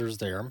advisors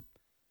there,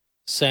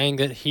 saying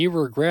that he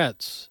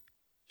regrets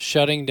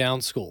shutting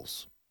down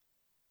schools.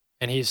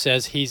 And he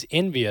says he's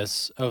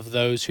envious of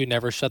those who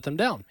never shut them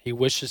down. He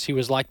wishes he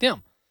was like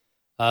them.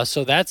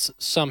 So that's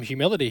some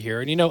humility here.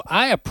 And,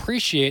 I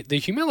appreciate the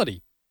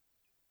humility.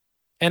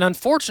 And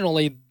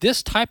unfortunately,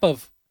 this type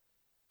of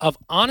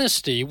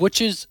honesty,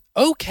 which is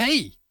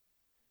okay.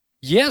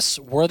 Yes,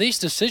 were these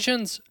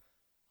decisions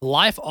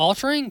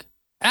life-altering?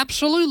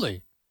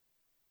 Absolutely.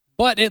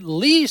 But at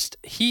least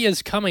he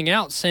is coming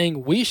out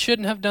saying we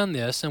shouldn't have done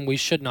this and we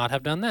should not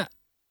have done that.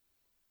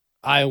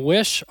 I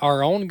wish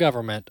our own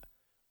government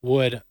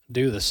would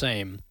do the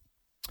same.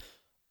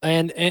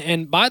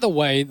 And by the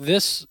way,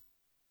 this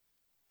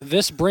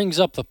brings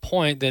up the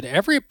point that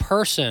every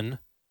person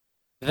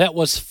that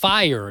was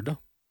fired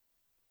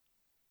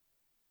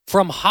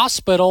from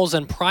hospitals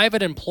and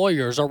private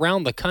employers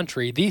around the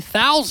country, the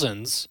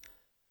thousands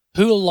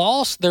who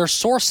lost their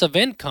source of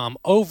income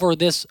over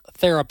this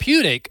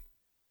therapeutic,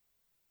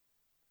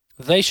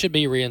 they should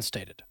be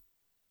reinstated.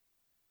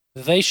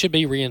 They should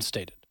be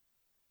reinstated.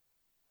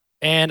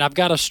 And I've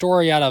got a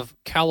story out of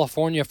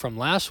California from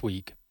last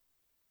week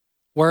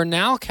where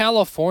now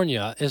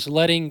California is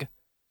letting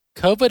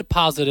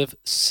COVID-positive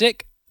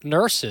sick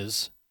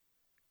nurses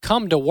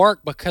come to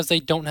work because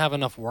they don't have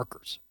enough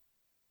workers.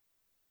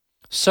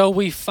 So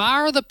we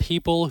fire the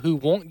people who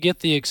won't get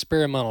the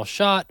experimental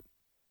shot,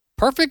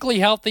 perfectly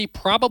healthy,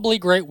 probably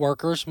great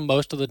workers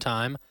most of the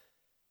time.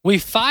 We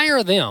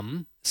fire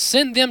them,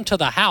 send them to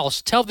the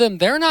house, tell them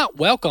they're not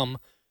welcome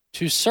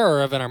to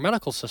serve in our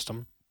medical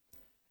system.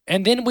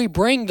 And then we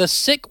bring the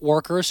sick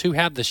workers who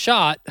have the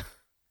shot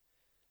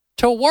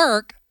to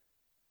work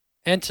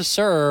and to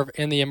serve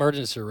in the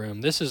emergency room.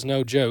 This is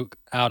no joke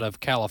out of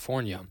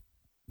California.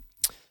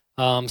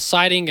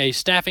 Citing a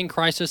staffing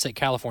crisis at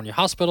California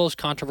hospitals,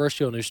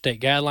 controversial new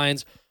state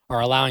guidelines are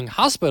allowing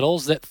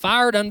hospitals that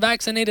fired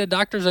unvaccinated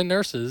doctors and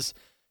nurses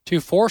to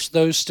force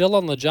those still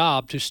on the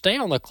job to stay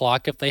on the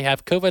clock if they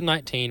have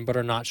COVID-19 but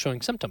are not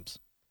showing symptoms.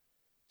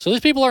 So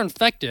these people are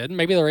infected,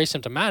 maybe they're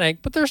asymptomatic,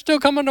 but they're still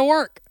coming to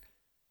work.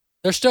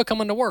 They're still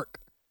coming to work.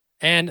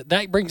 And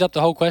that brings up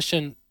the whole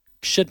question,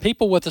 should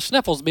people with the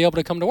sniffles be able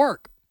to come to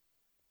work?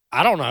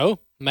 I don't know,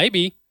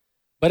 maybe.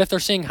 But if they're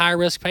seeing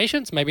high-risk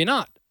patients, maybe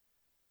not.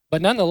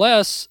 But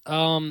nonetheless,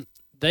 we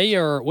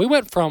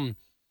went from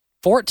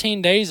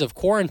 14 days of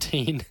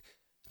quarantine,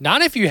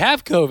 not if you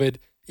have COVID,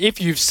 if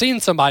you've seen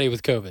somebody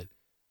with COVID.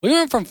 We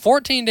went from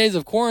 14 days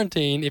of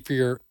quarantine if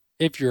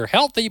you're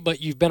healthy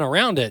but you've been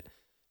around it,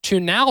 to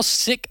now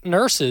sick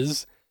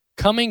nurses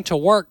coming to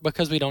work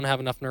because we don't have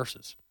enough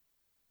nurses.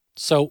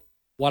 So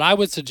what I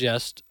would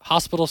suggest,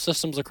 hospital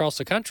systems across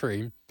the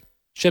country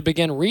should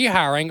begin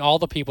rehiring all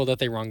the people that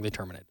they wrongly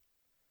terminated.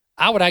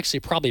 I would actually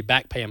probably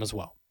back pay them as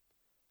well,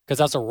 because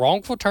that's a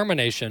wrongful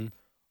termination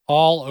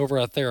all over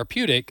a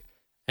therapeutic.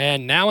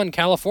 And now in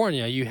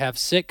California, you have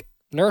sick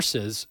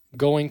nurses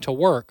going to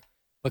work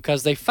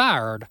because they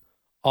fired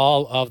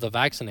all of the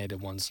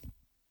vaccinated ones.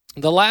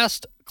 The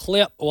last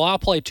clip, well, I'll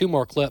play two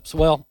more clips.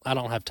 Well, I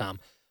don't have time.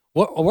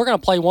 We're going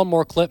to play one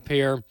more clip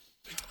here.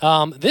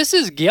 This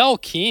is Gayle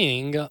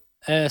King,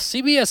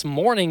 CBS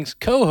Mornings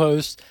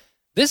co-host.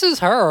 This is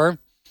her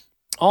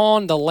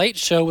on The Late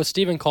Show with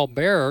Stephen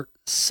Colbert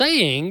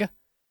saying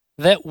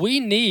that we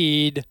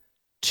need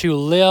to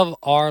live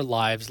our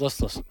lives.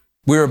 Let's listen.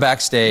 We were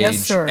backstage,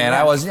 yes, sir, and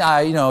I was,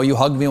 you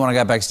hugged me when I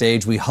got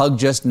backstage. We hugged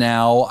just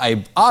now.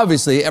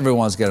 Obviously,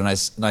 everyone's got a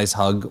nice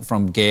hug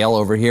from Gayle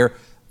over here.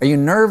 Are you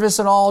nervous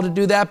at all to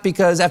do that?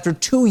 Because after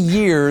 2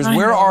 years,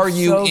 where are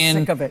you so in?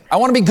 Sick of it. I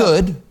want to be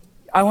good.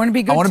 I want to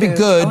be good. I want to be too.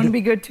 good. I want to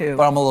be good too.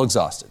 But I'm a little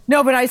exhausted.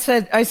 No, but I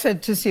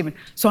said to Stephen,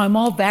 so I'm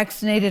all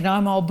vaccinated,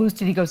 I'm all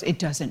boosted. He goes, it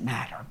doesn't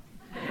matter.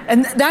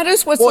 And that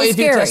is what's so scary. Well, if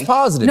you test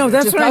positive, no,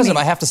 that's what I mean.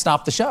 I have to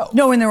stop the show.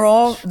 No, and there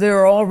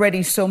are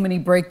already so many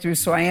breakthroughs,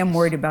 so I am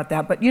worried about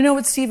that. But you know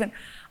what, Stephen?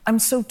 I'm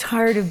so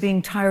tired of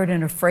being tired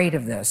and afraid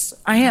of this.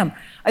 I am.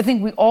 I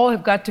think we all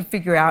have got to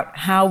figure out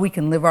how we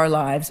can live our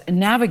lives and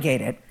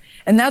navigate it.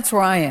 And that's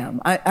where I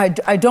am.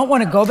 I don't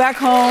want to go back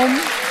home.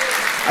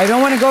 I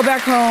don't want to go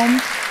back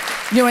home.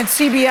 At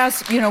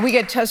CBS, we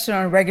get tested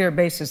on a regular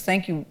basis.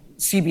 Thank you,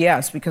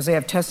 CBS, because they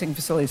have testing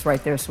facilities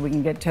right there so we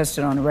can get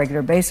tested on a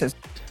regular basis.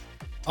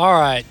 All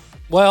right.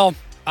 Well,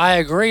 I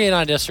agree and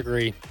I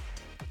disagree.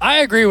 I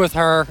agree with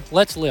her.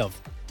 Let's live.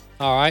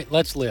 All right,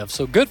 let's live.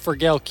 So good for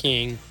Gayle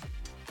King.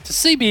 To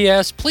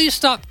CBS, please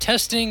stop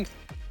testing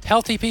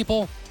healthy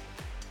people.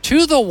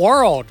 To the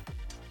world,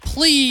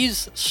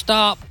 please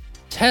stop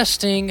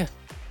testing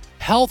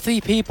healthy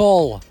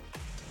people.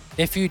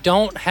 If you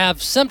don't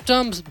have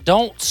symptoms,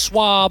 don't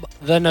swab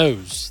the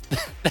nose.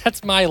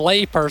 That's my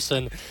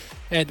layperson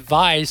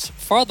advice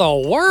for the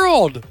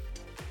world.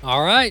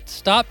 All right,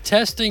 stop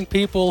testing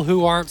people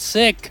who aren't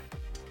sick.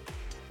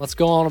 Let's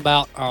go on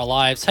about our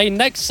lives. Hey,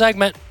 next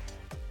segment,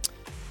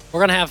 we're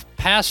going to have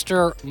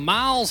Pastor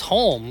Miles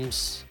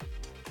Holmes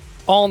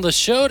on the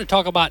show to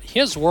talk about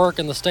his work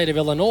in the state of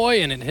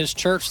Illinois and in his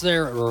church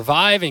there at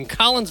Revive in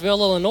Collinsville,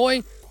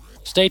 Illinois.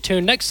 Stay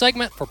tuned. Next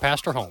segment for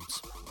Pastor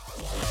Holmes.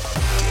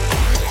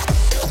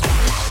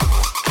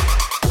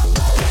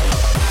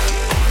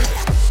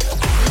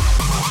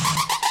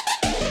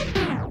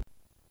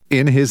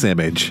 In His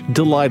Image,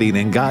 delighting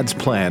in God's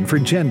plan for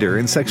gender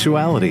and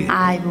sexuality.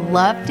 I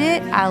loved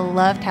it. I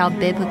loved how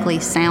biblically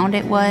sound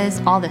it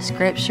was, all the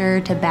scripture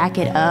to back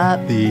it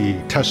up. The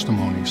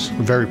testimonies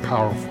were very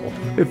powerful.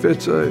 If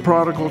it's a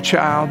prodigal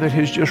child that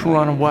has just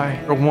run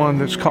away or one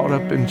that's caught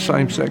up in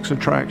same-sex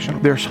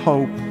attraction, there's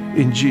hope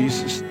in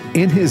Jesus.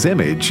 In His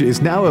Image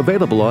is now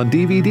available on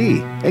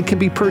DVD and can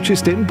be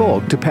purchased in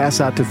bulk to pass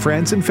out to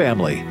friends and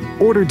family.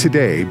 Order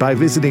today by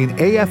visiting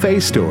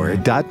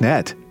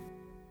afastore.net.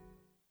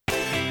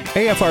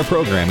 AFR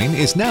programming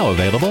is now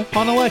available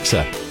on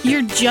Alexa.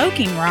 You're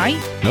joking, right?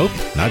 Nope,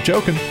 not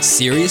joking.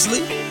 Seriously?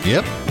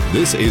 Yep,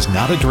 this is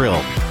not a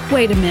drill.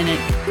 Wait a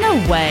minute. No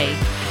way.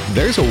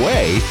 There's a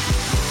way,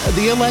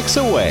 the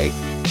Alexa way.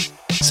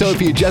 So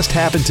if you just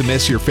happen to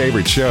miss your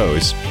favorite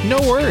shows, no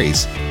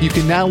worries. You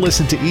can now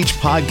listen to each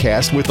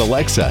podcast with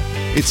Alexa.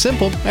 It's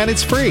simple and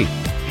it's free.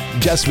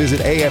 Just visit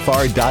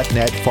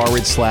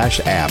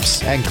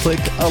afr.net/apps and click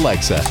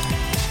Alexa.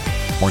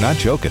 We're not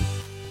joking.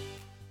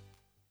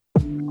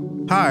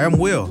 Hi, I'm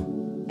Will.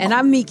 And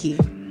I'm Miki.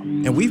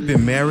 And we've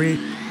been married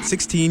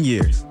 16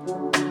 years.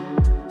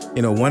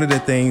 You know, one of the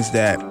things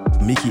that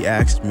Miki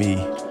asked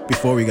me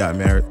before we got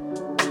married,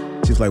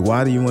 she's like,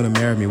 why do you want to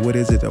marry me? What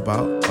is it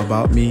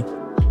about me?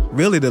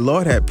 Really, the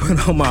Lord had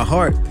put on my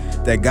heart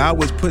that God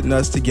was putting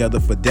us together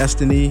for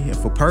destiny and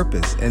for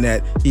purpose, and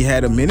that He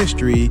had a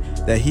ministry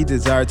that He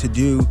desired to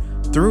do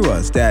through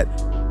us, that,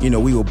 you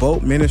know, we were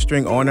both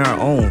ministering on our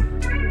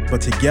own,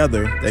 but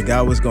together that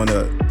God was going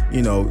to,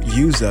 you know,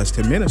 use us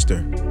to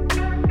minister.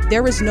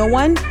 There is no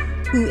one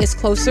who is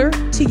closer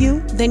to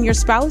you than your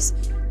spouse,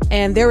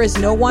 and there is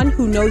no one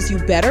who knows you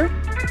better,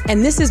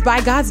 and this is by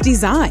God's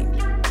design.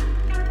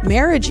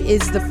 Marriage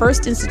is the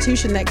first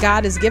institution that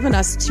God has given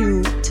us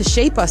to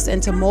shape us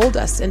and to mold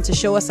us and to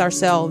show us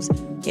ourselves.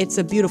 It's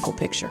a beautiful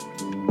picture.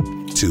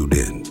 Tune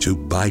in to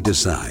By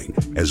Design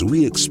as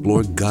we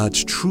explore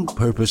God's true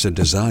purpose and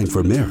design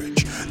for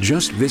marriage.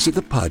 Just visit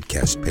the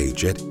podcast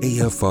page at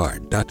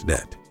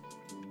afr.net.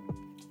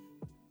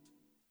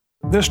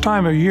 This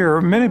time of year,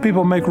 many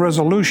people make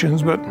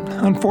resolutions, but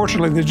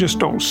unfortunately they just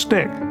don't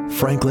stick.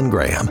 Franklin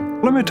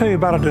Graham. Let me tell you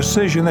about a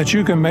decision that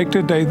you can make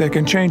today that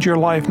can change your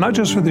life, not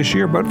just for this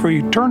year, but for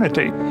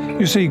eternity.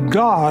 You see,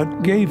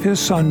 God gave His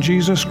Son,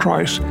 Jesus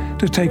Christ,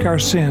 to take our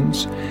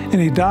sins.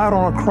 And He died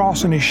on a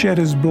cross and He shed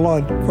His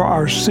blood for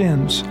our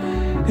sins.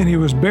 And He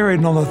was buried,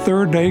 and on the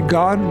third day,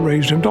 God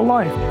raised Him to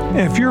life. And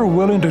if you're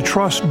willing to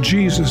trust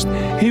Jesus,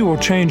 He will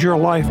change your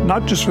life,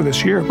 not just for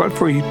this year, but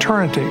for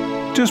eternity.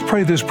 Just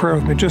pray this prayer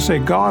with me. Just say,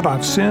 God,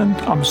 I've sinned.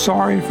 I'm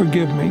sorry.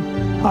 Forgive me.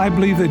 I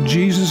believe that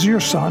Jesus is your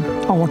Son.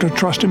 I want to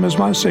trust Him as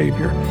my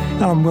Savior,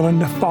 and I'm willing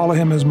to follow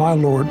Him as my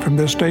Lord from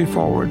this day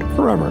forward,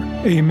 forever.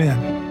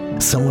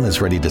 Amen. Someone is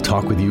ready to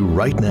talk with you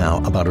right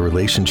now about a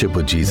relationship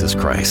with Jesus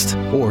Christ,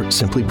 or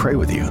simply pray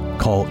with you.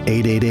 Call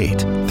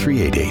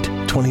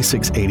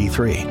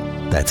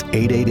 888-388-2683. That's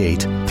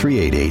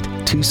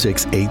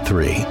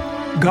 888-388-2683.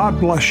 God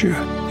bless you,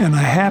 and a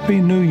Happy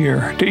New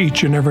Year to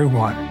each and every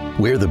one.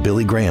 We're the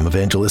Billy Graham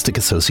Evangelistic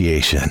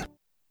Association.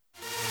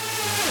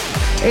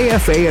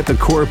 AFA at the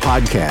Core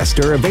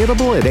podcasts are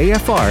available at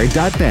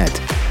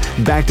afr.net.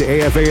 Back to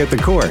AFA at the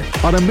Core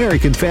on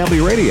American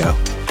Family Radio.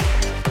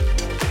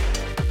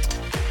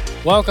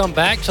 Welcome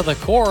back to the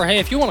Core. Hey,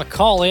 if you want to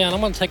call in, I'm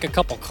going to take a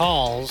couple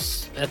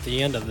calls at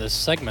the end of this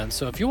segment.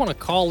 So if you want to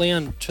call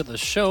in to the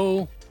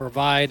show,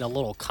 provide a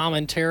little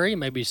commentary,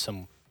 maybe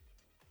some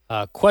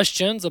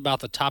questions about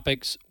the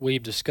topics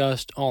we've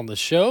discussed on the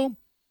show,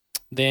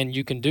 then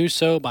you can do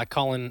so by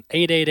calling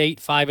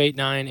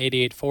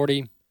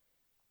 888-589-8840,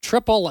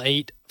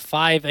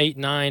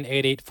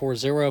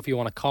 888-589-8840. If you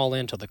want to call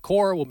in to the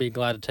Core, we'll be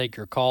glad to take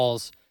your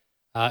calls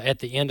at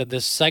the end of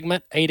this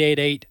segment,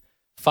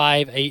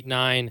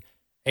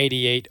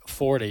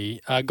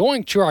 888-589-8840.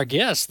 Going to our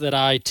guest that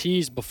I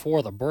teased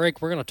before the break,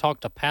 we're going to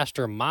talk to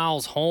Pastor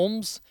Miles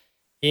Holmes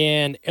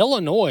in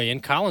Illinois, in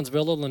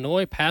Collinsville,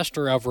 Illinois,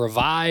 pastor of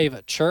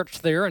Revive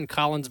Church there in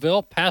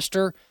Collinsville.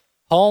 Pastor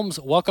Holmes,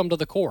 welcome to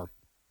the Core.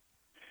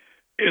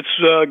 It's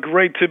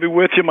great to be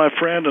with you, my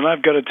friend, and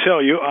I've got to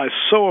tell you, I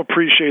so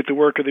appreciate the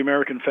work of the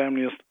American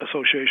Family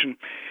Association,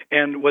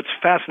 and what's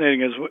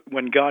fascinating is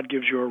when God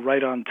gives you a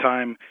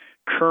right-on-time,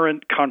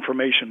 current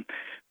confirmation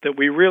that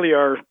we really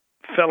are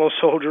fellow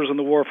soldiers in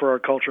the war for our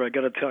culture. I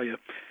got to tell you,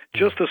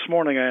 just this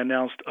morning I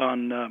announced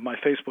on my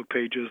Facebook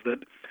pages that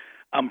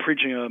I'm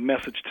preaching a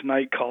message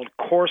tonight called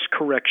Course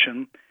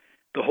Correction,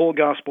 the Whole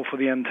Gospel for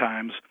the End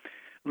Times.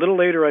 A little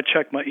later, I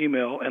checked my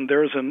email, and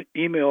there's an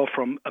email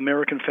from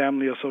American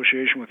Family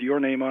Association with your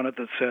name on it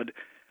that said,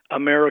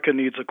 America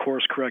needs a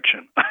course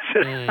correction. I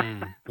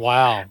said,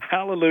 wow.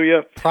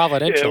 Hallelujah.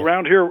 Providential.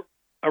 Around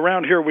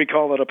here, we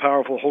call it a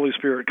powerful Holy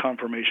Spirit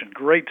confirmation.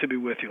 Great to be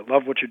with you.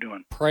 Love what you're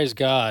doing. Praise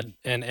God.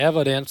 And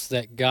evidence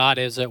that God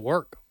is at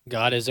work.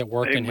 God is at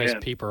work in His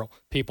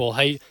people.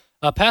 Hey,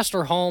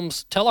 Pastor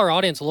Holmes, tell our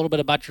audience a little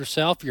bit about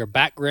yourself, your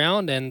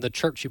background, and the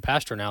church you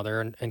pastor now there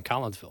in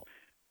Collinsville.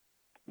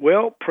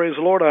 Well, praise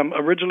the Lord. I'm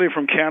originally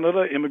from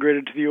Canada,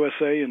 immigrated to the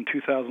USA in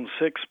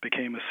 2006,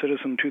 became a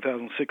citizen in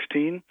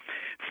 2016,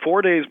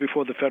 4 days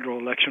before the federal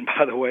election,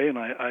 by the way, and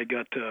I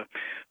got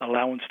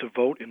allowance to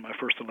vote in my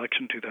first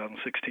election,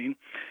 2016.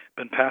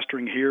 Been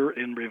pastoring here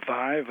in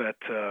Revive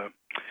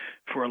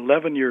for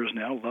 11 years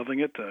now,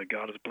 loving it.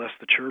 God has blessed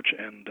the church,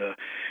 and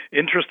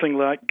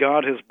interestingly,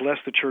 God has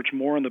blessed the church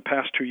more in the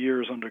past 2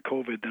 years under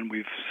COVID than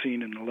we've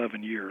seen in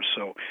 11 years.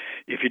 So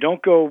if you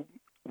don't go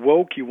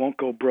woke, you won't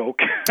go broke.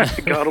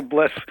 God will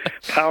bless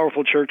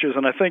powerful churches,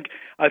 and I think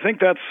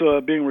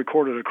that's being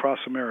recorded across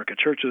America.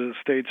 Churches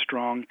have stayed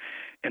strong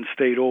and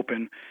stayed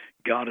open.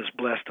 God is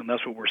blessed, and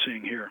that's what we're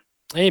seeing here.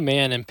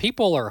 Amen. And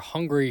people are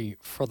hungry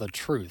for the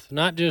truth,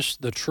 not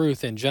just the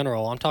truth in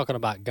general. I'm talking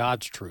about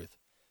God's truth.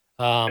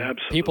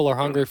 People are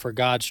hungry for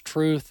God's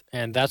truth,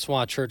 and that's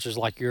why churches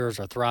like yours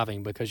are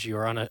thriving, because you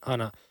are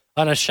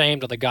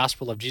unashamed of the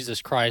gospel of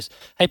Jesus Christ.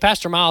 Hey,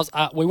 Pastor Miles,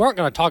 we weren't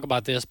going to talk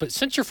about this, but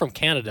since you're from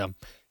Canada,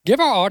 give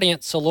our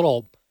audience a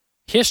little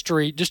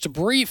history, just a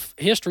brief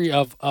history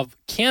of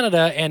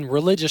Canada and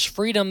religious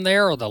freedom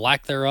there, or the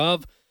lack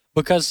thereof,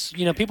 because,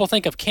 you know, people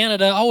think of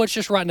Canada, oh, it's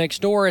just right next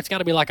door, it's got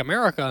to be like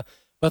America,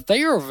 but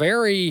they are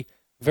very,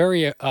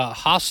 very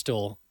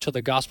hostile to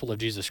the gospel of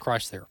Jesus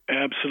Christ there.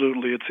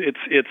 Absolutely.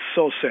 It's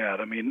so sad.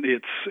 I mean,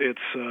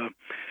 it's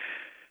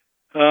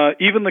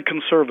even the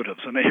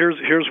conservatives, and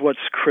here's what's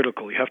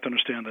critical. You have to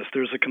understand this.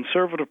 There's a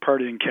conservative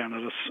party in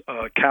Canada,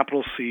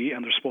 capital C,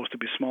 and they're supposed to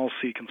be small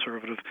c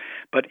conservative,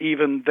 but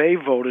even they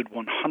voted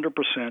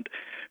 100%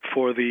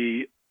 for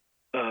the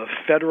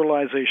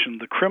federalization,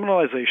 the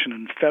criminalization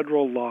in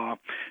federal law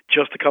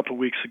just a couple of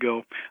weeks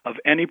ago of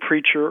any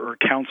preacher or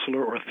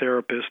counselor or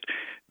therapist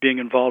being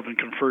involved in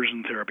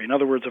conversion therapy. In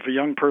other words, if a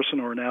young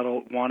person or an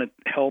adult wanted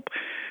help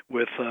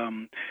with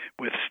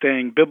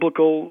staying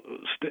biblical,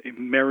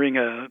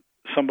 marrying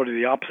somebody of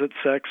the opposite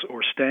sex,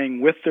 or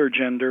staying with their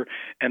gender,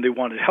 and they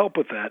wanted help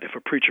with that, if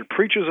a preacher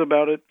preaches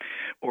about it,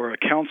 or a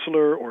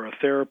counselor or a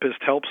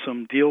therapist helps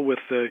them deal with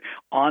the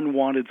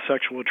unwanted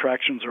sexual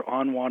attractions or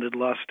unwanted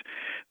lust,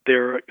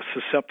 they're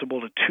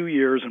susceptible to 2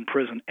 years in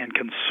prison. And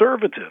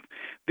conservative,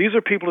 these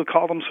are people who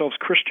call themselves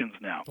Christians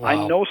now. Wow.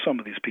 I know some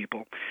of these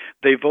people.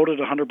 They voted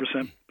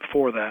 100%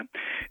 for that.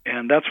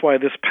 And that's why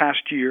this past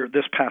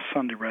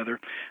Sunday,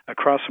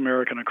 across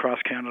America and across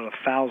Canada,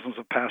 thousands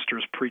of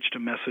pastors preached a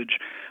message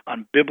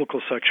on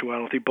biblical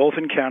sexuality, both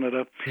in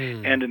Canada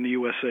and in the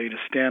USA, to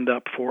stand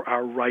up for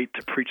our right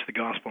to preach the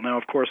gospel. Now,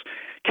 of course,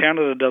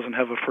 Canada doesn't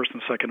have a First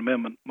and Second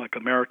Amendment like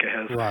America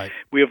has. Right.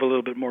 We have a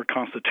little bit more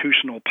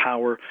constitutional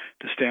power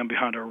to stand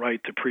behind our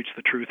right to preach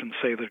the truth and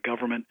say that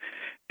government,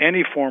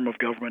 any form of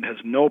government, has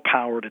no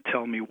power to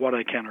tell me what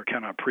I can or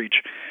cannot preach.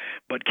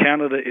 But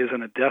Canada is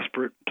in a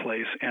desperate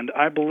place, and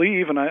I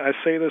believe, and I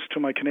say this to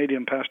my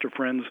Canadian pastor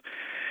friends,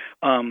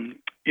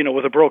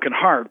 with a broken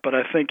heart, but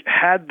I think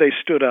had they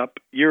stood up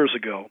years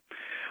ago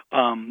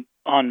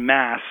en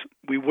masse,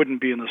 we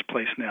wouldn't be in this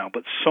place now.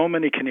 But so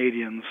many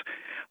Canadians,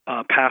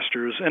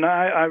 pastors, and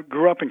I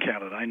grew up in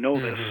Canada. I know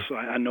this.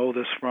 I know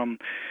this from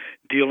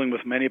dealing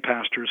with many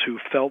pastors who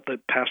felt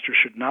that pastors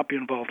should not be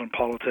involved in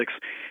politics,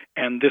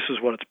 and this is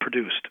what it's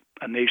produced: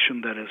 a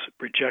nation that has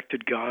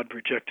rejected God,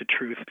 rejected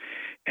truth,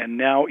 and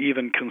now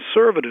even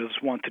conservatives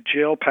want to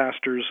jail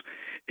pastors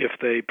if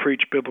they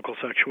preach biblical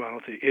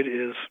sexuality. It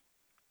is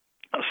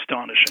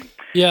astonishing.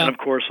 Yeah. And of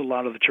course, a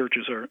lot of the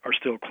churches are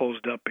still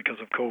closed up because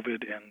of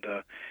COVID,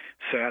 and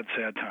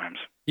sad times.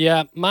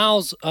 Yeah,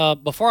 Miles,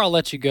 before I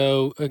let you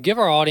go, give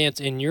our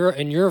audience, in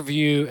your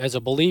view as a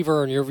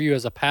believer and your view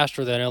as a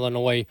pastor there in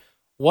Illinois,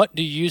 what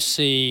do you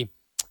see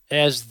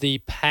as the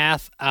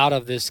path out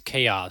of this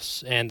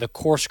chaos and the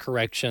course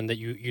correction that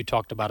you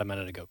talked about a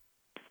minute ago?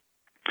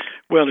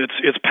 Well,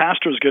 it's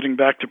pastors getting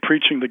back to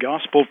preaching the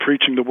gospel,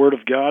 preaching the word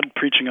of God,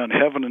 preaching on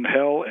heaven and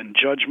hell and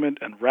judgment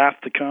and wrath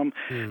to come.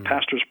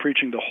 Pastors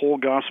preaching the whole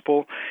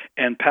gospel,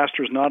 and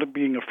pastors not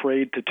being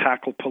afraid to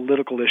tackle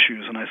political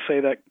issues. And I say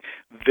that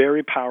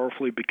very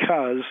powerfully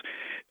because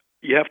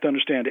you have to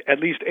understand, at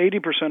least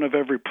 80% of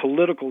every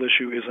political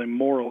issue is a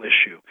moral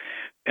issue.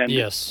 And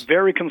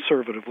very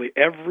conservatively,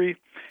 every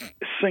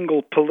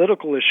single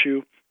political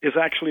issue is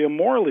actually a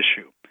moral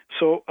issue.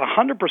 So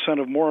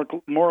 100% of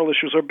moral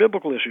issues are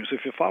biblical issues,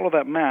 if you follow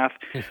that math.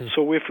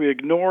 So if we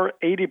ignore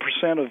 80%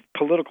 of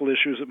political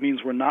issues, it means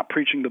we're not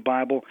preaching the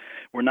Bible,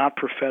 we're not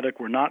prophetic,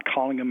 we're not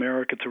calling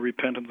America to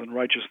repentance and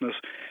righteousness,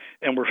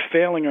 and we're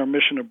failing our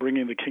mission of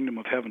bringing the kingdom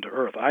of heaven to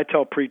earth. I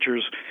tell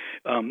preachers,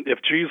 if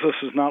Jesus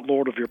is not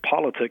Lord of your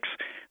politics,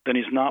 then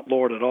he's not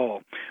Lord at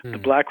all. The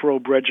Black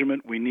Robe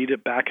Regiment, we need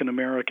it back in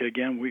America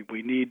again.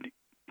 We need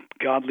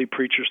godly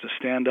preachers to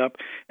stand up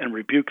and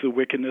rebuke the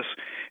wickedness.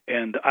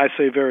 And I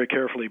say very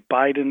carefully,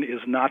 Biden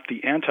is not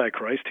the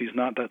Antichrist. He's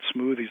not that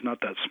smooth. He's not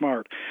that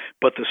smart.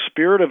 But the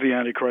spirit of the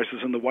Antichrist is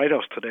in the White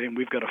House today, and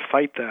we've got to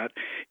fight that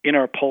in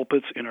our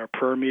pulpits, in our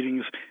prayer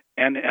meetings,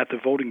 and at the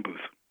voting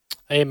booth.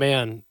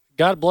 Amen.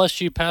 God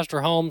bless you,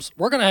 Pastor Holmes.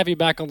 We're going to have you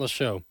back on the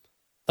show.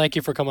 Thank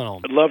you for coming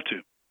on. I'd love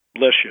to.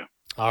 Bless you.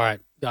 All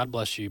right. God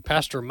bless you.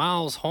 Pastor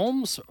Miles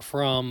Holmes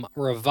from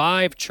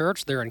Revive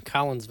Church there in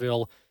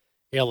Collinsville,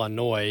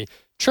 Illinois.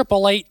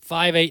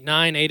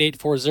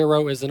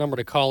 888-589-8840 is the number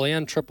to call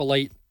in.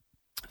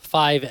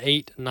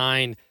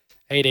 888-589-8840.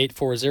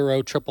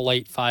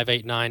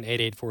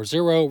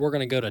 888-589-8840. We're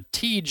going to go to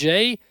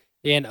TJ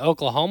in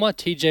Oklahoma.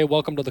 TJ,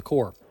 welcome to the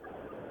Core.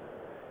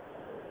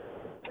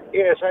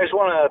 Yes, I just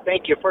want to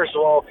thank you, first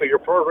of all, for your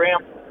program.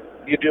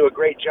 You do a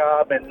great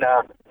job in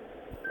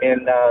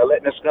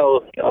letting us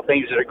know,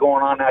 things that are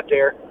going on out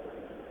there.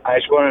 I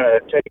just wanted to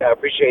tell you I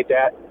appreciate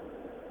that.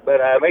 But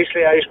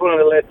basically, I just wanted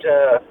to let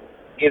y'all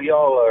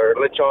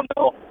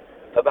know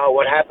about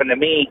what happened to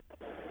me.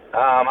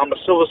 I'm a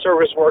civil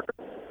service worker,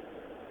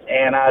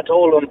 and I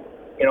told them,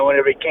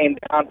 whenever it came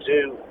down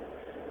to,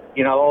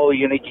 you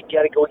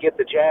got to go get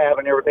the jab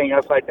and everything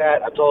else like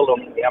that, I told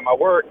them at my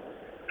work,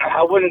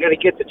 I wasn't going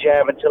to get the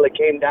jab until it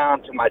came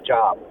down to my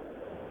job,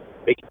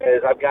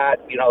 because I've got,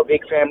 a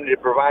big family to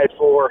provide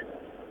for,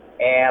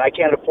 and I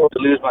can't afford to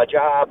lose my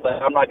job,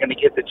 but I'm not going to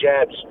get the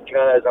jabs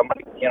because I'm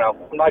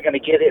not going to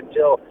get it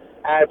until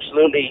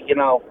absolutely,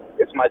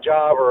 it's my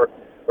job or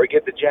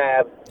get the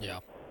jab. Yeah.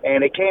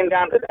 And it came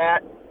down to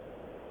that.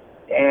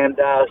 And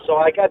so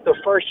I got the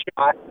first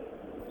shot.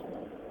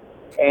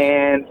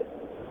 And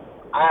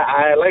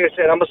I like I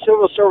said, I'm a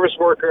civil service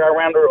worker. I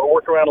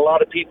work around a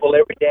lot of people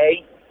every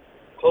day,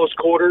 close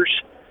quarters.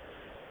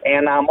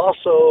 And I'm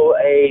also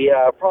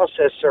a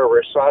process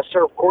server. So I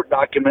serve court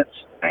documents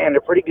in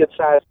a pretty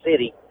good-sized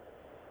city.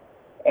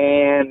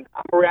 And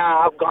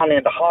I've gone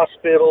into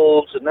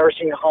hospitals,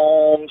 nursing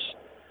homes,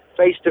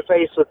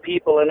 face-to-face with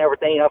people and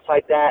everything else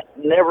like that.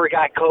 Never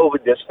got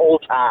COVID this whole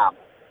time.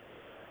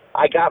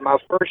 I got my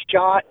first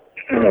shot.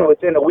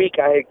 Within a week,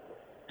 I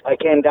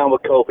came down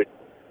with COVID.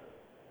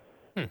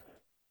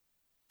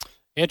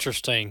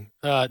 Interesting.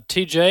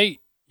 TJ,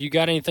 you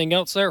got anything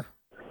else there?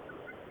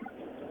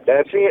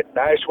 That's it.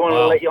 I just wanted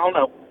to let y'all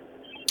know.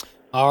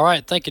 All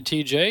right. Thank you,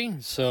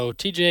 TJ. So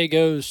TJ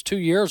goes 2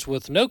 years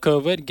with no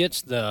COVID,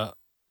 gets the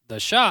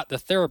shot, the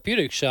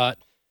therapeutic shot,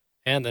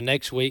 and the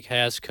next week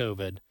has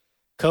COVID.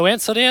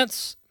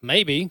 Coincidence?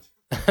 Maybe.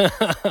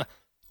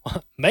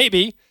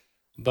 Maybe.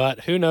 But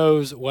who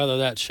knows whether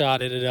that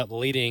shot ended up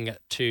leading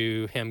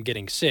to him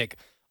getting sick.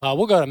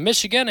 We'll go to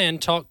Michigan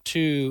and talk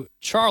to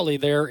Charlie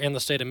there in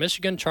the state of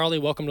Michigan. Charlie,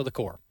 welcome to the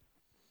Core.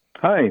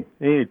 Hi.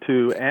 Hey,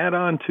 to add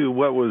on to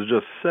what was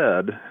just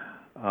said,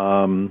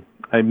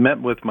 I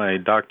met with my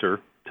doctor,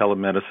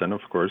 telemedicine,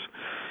 of course,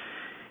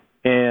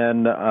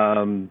 and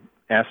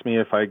asked me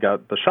if I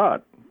got the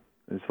shot.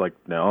 It's like,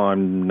 no,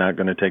 I'm not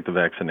going to take the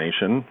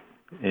vaccination.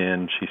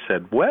 And she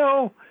said,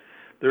 well,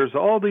 there's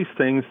all these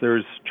things.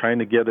 There's trying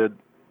to get it,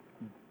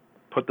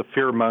 put the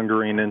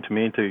fear-mongering into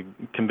me to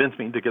convince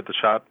me to get the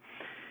shot.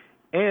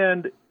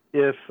 And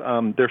if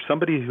there's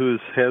somebody who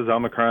has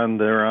Omicron,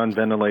 they're on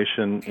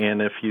ventilation,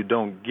 and if you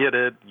don't get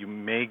it, you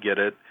may get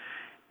it.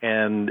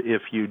 And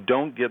if you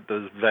don't get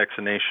the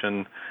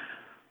vaccination,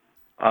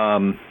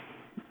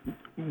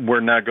 we're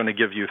not going to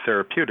give you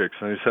therapeutics.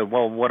 And I said,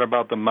 well, what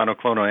about the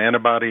monoclonal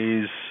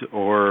antibodies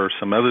or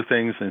some other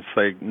things? And it's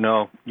like,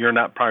 no, you're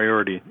not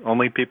priority.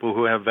 Only people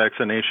who have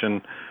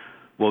vaccination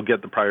will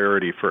get the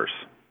priority first.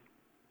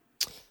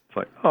 It's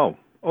like, oh,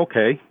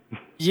 okay.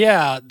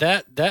 Yeah,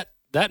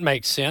 that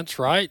makes sense,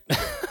 right?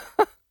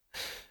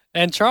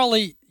 And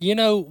Charlie,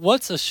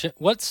 what's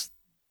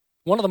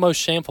one of the most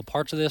shameful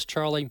parts of this,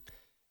 Charlie,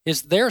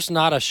 is there's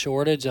not a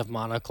shortage of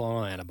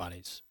monoclonal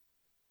antibodies.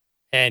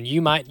 And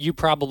you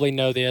probably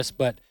know this,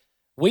 but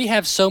we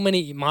have so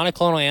many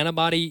monoclonal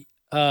antibody,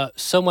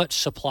 so much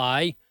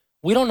supply,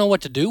 we don't know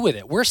what to do with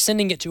it. We're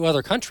sending it to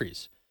other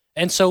countries.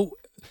 And so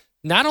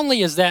not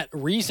only is that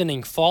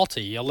reasoning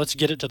faulty, let's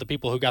get it to the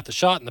people who got the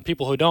shot and the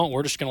people who don't,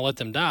 we're just going to let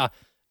them die.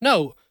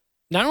 No,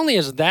 not only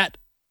is that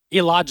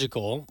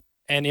illogical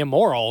and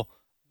immoral,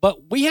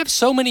 but we have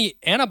so many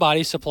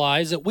antibody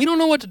supplies that we don't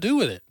know what to do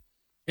with it.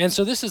 And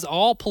so this is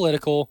all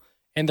political,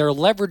 and they're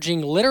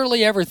leveraging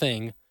literally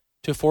everything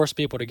to force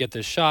people to get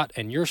this shot,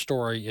 and your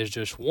story is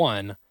just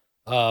one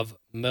of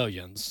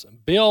millions.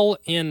 Bill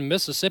in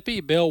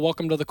Mississippi. Bill,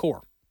 welcome to the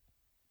Core.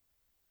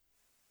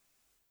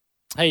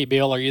 Hey,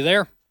 Bill, are you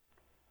there?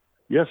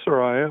 Yes,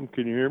 sir, I am.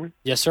 Can you hear me?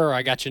 Yes, sir,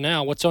 I got you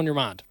now. What's on your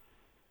mind?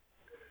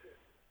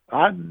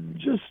 I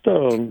just,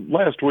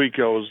 last week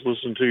I was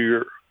listening to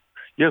your...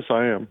 Yes,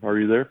 I am. Are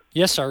you there?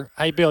 Yes, sir.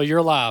 Hey, Bill,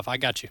 you're live. I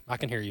got you. I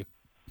can hear you.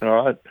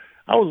 All right.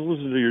 I was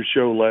listening to your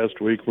show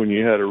last week when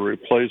you had a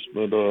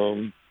replacement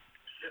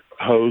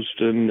host,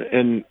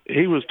 and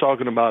he was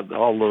talking about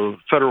all the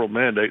federal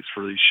mandates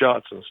for these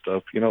shots and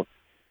stuff.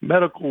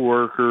 Medical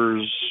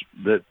workers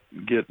that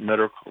get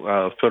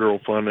medical federal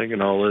funding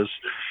and all this.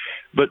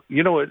 But,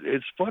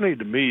 it's funny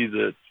to me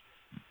that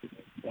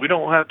we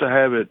don't have to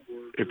have it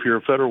if you're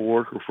a federal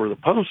worker for the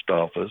post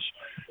office,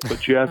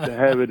 but you have to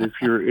have it if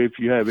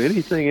you have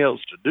anything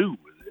else to do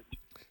with it.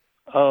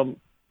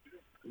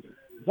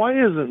 Why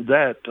isn't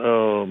that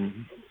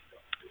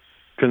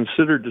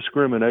considered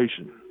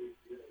discrimination?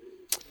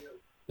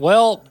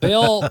 Well,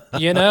 Bill,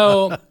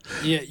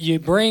 you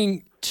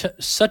bring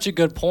such a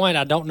good point.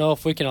 I don't know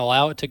if we can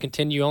allow it to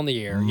continue on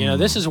the air. You know,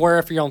 this is where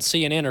if you're on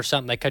CNN or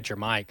something, they cut your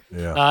mic.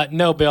 Yeah.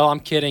 No, Bill, I'm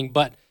kidding.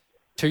 But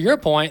to your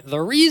point,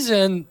 the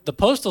reason the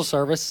Postal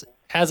Service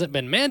hasn't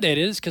been mandated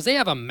is because they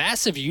have a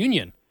massive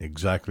union.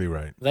 Exactly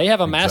right. They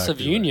have a massive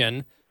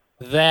union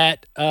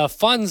that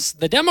funds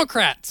the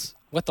Democrats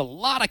with a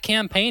lot of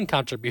campaign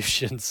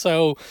contributions.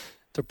 So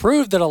to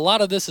prove that a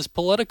lot of this is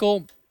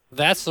political,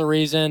 that's the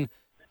reason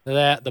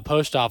that the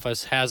post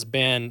office has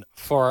been,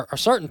 for a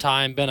certain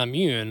time, been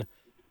immune,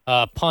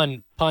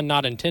 pun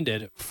not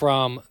intended,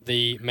 from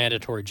the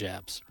mandatory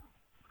jabs.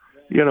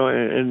 You know,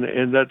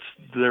 and that's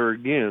there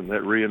again,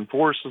 that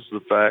reinforces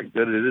the fact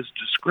that it is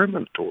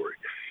discriminatory.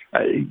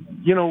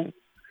 You know,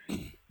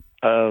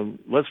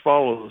 let's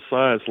follow the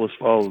science, let's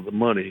follow the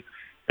money.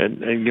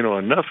 And you know,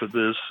 enough of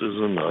this is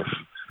enough.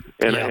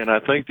 And I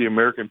think the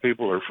American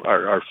people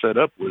are fed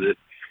up with it.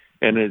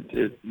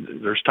 And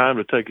there's time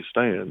to take a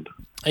stand.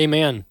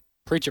 Amen.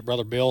 Preach it,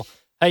 Brother Bill.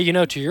 Hey, you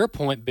know, to your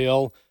point,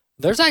 Bill,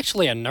 there's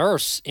actually a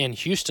nurse in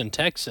Houston,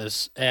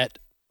 Texas at,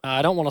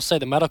 I don't want to say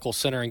the medical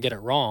center and get it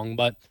wrong,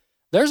 but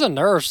there's a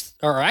nurse,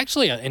 or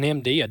actually an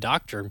MD, a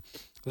doctor,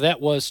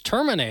 that was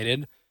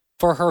terminated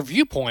for her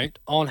viewpoint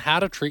on how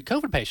to treat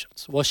COVID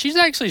patients. Well, she's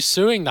actually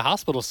suing the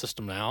hospital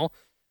system now,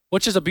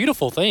 which is a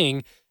beautiful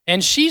thing.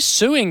 And she's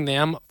suing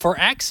them for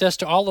access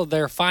to all of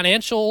their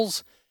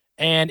financials.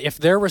 And if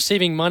they're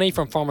receiving money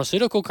from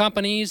pharmaceutical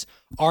companies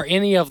or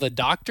any of the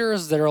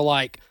doctors that are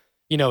like,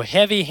 you know,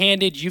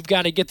 heavy-handed, you've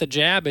got to get the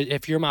jab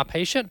if you're my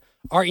patient,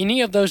 are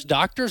any of those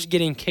doctors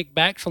getting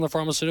kickbacks from the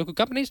pharmaceutical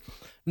companies?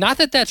 Not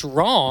that that's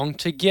wrong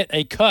to get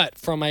a cut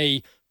from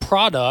a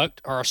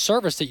product or a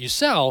service that you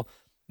sell,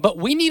 but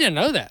we need to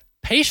know that.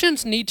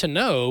 Patients need to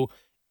know,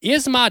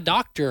 is my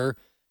doctor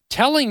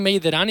telling me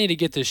that I need to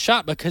get this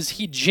shot because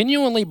he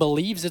genuinely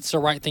believes it's the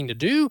right thing to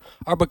do,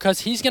 or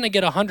because he's going to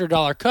get a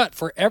 $100 cut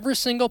for every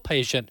single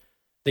patient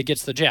that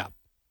gets the jab?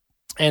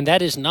 And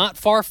that is not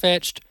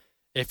far-fetched.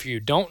 If you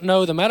don't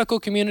know the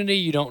medical community,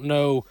 you don't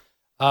know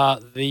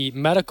the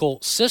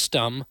medical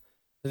system,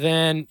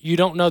 then you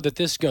don't know that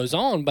this goes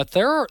on. But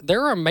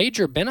there are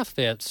major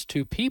benefits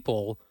to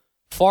people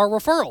for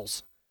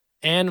referrals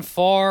and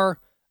for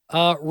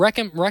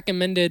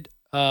recommended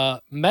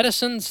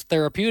medicines,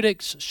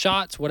 therapeutics,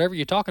 shots, whatever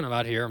you're talking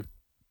about here.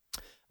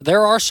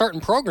 There are certain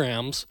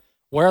programs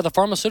where the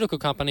pharmaceutical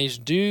companies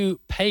do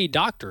pay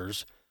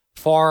doctors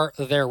for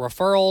their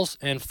referrals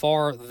and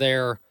for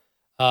their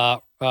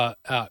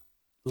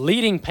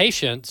leading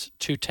patients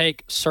to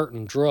take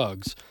certain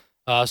drugs.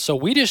 So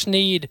we just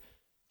need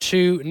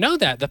to know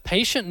that. The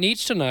patient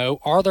needs to know,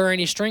 are there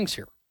any strings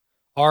here?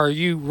 Are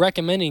you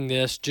recommending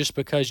this just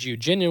because you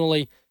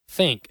genuinely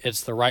think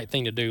it's the right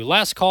thing to do?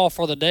 Last call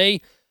for the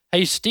day.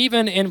 Hey,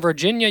 Stephen in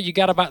Virginia, you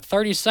got about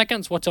 30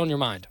 seconds. What's on your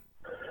mind?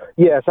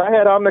 Yes, I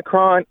had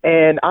Omicron,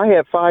 and I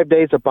had 5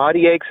 days of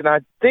body aches, and I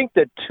think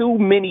that too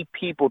many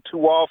people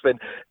too often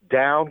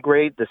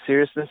downgrade the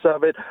seriousness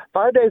of it.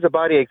 5 days of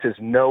body aches is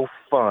no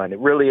fun. It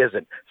really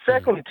isn't.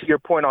 Secondly, to your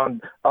point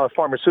on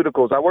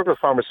pharmaceuticals, I work with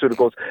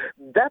pharmaceuticals.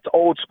 That's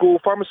old school.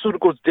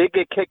 Pharmaceuticals did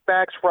get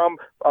kickbacks from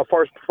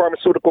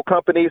pharmaceutical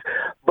companies,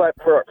 but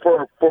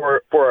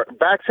for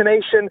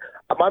vaccination,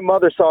 my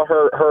mother saw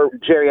her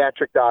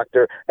geriatric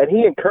doctor, and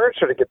he encouraged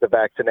her to get the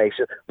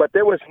vaccination, but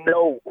there was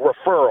no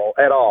referral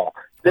at all.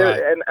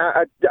 Right. And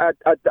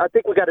I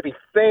think we got to be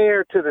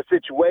fair to the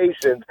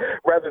situations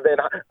rather than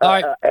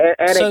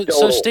anecdotal.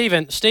 So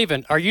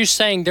Stephen, are you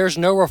saying there's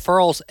no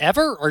referrals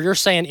ever, or you're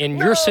saying in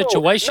your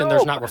situation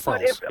there's not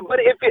referrals? But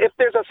if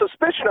there's a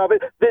suspicion of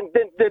it, then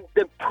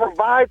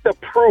provide the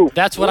proof.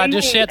 That's what I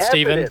just said,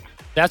 Stephen.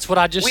 That's what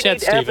I just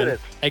said, Stephen.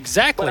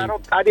 Exactly.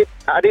 But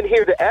I didn't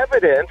hear the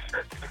evidence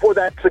for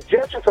that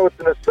suggestion, so it's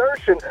an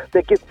assertion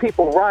that gets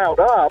people riled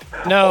up.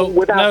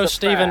 No,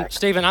 Stephen,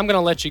 I'm going to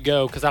let you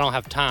go because I don't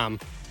have time.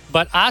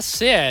 But I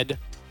said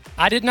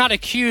I did not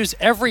accuse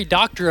every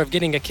doctor of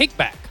getting a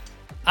kickback.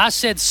 I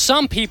said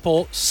some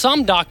people,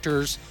 some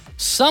doctors,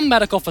 some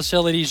medical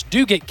facilities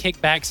do get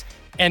kickbacks,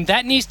 and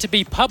that needs to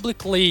be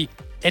publicly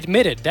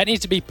admitted. That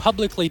needs to be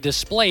publicly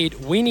displayed.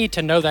 We need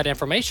to know that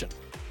information.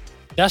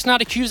 That's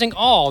not accusing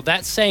all.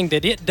 That's saying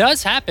that it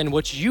does happen,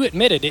 which you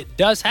admitted it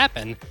does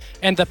happen,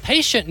 and the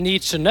patient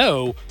needs to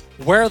know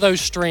where those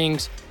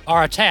strings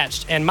are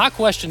attached. And my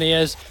question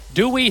is,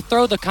 do we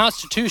throw the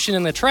Constitution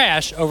in the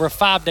trash over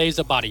 5 days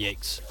of body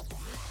aches?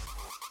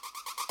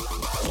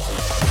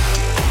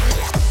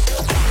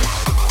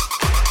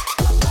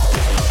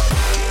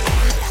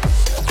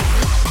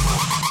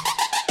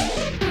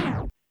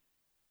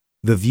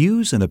 The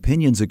views and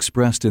opinions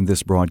expressed in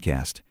this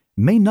broadcast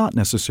may not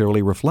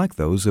necessarily reflect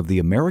those of the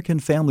American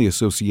Family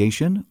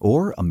Association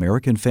or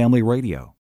American Family Radio.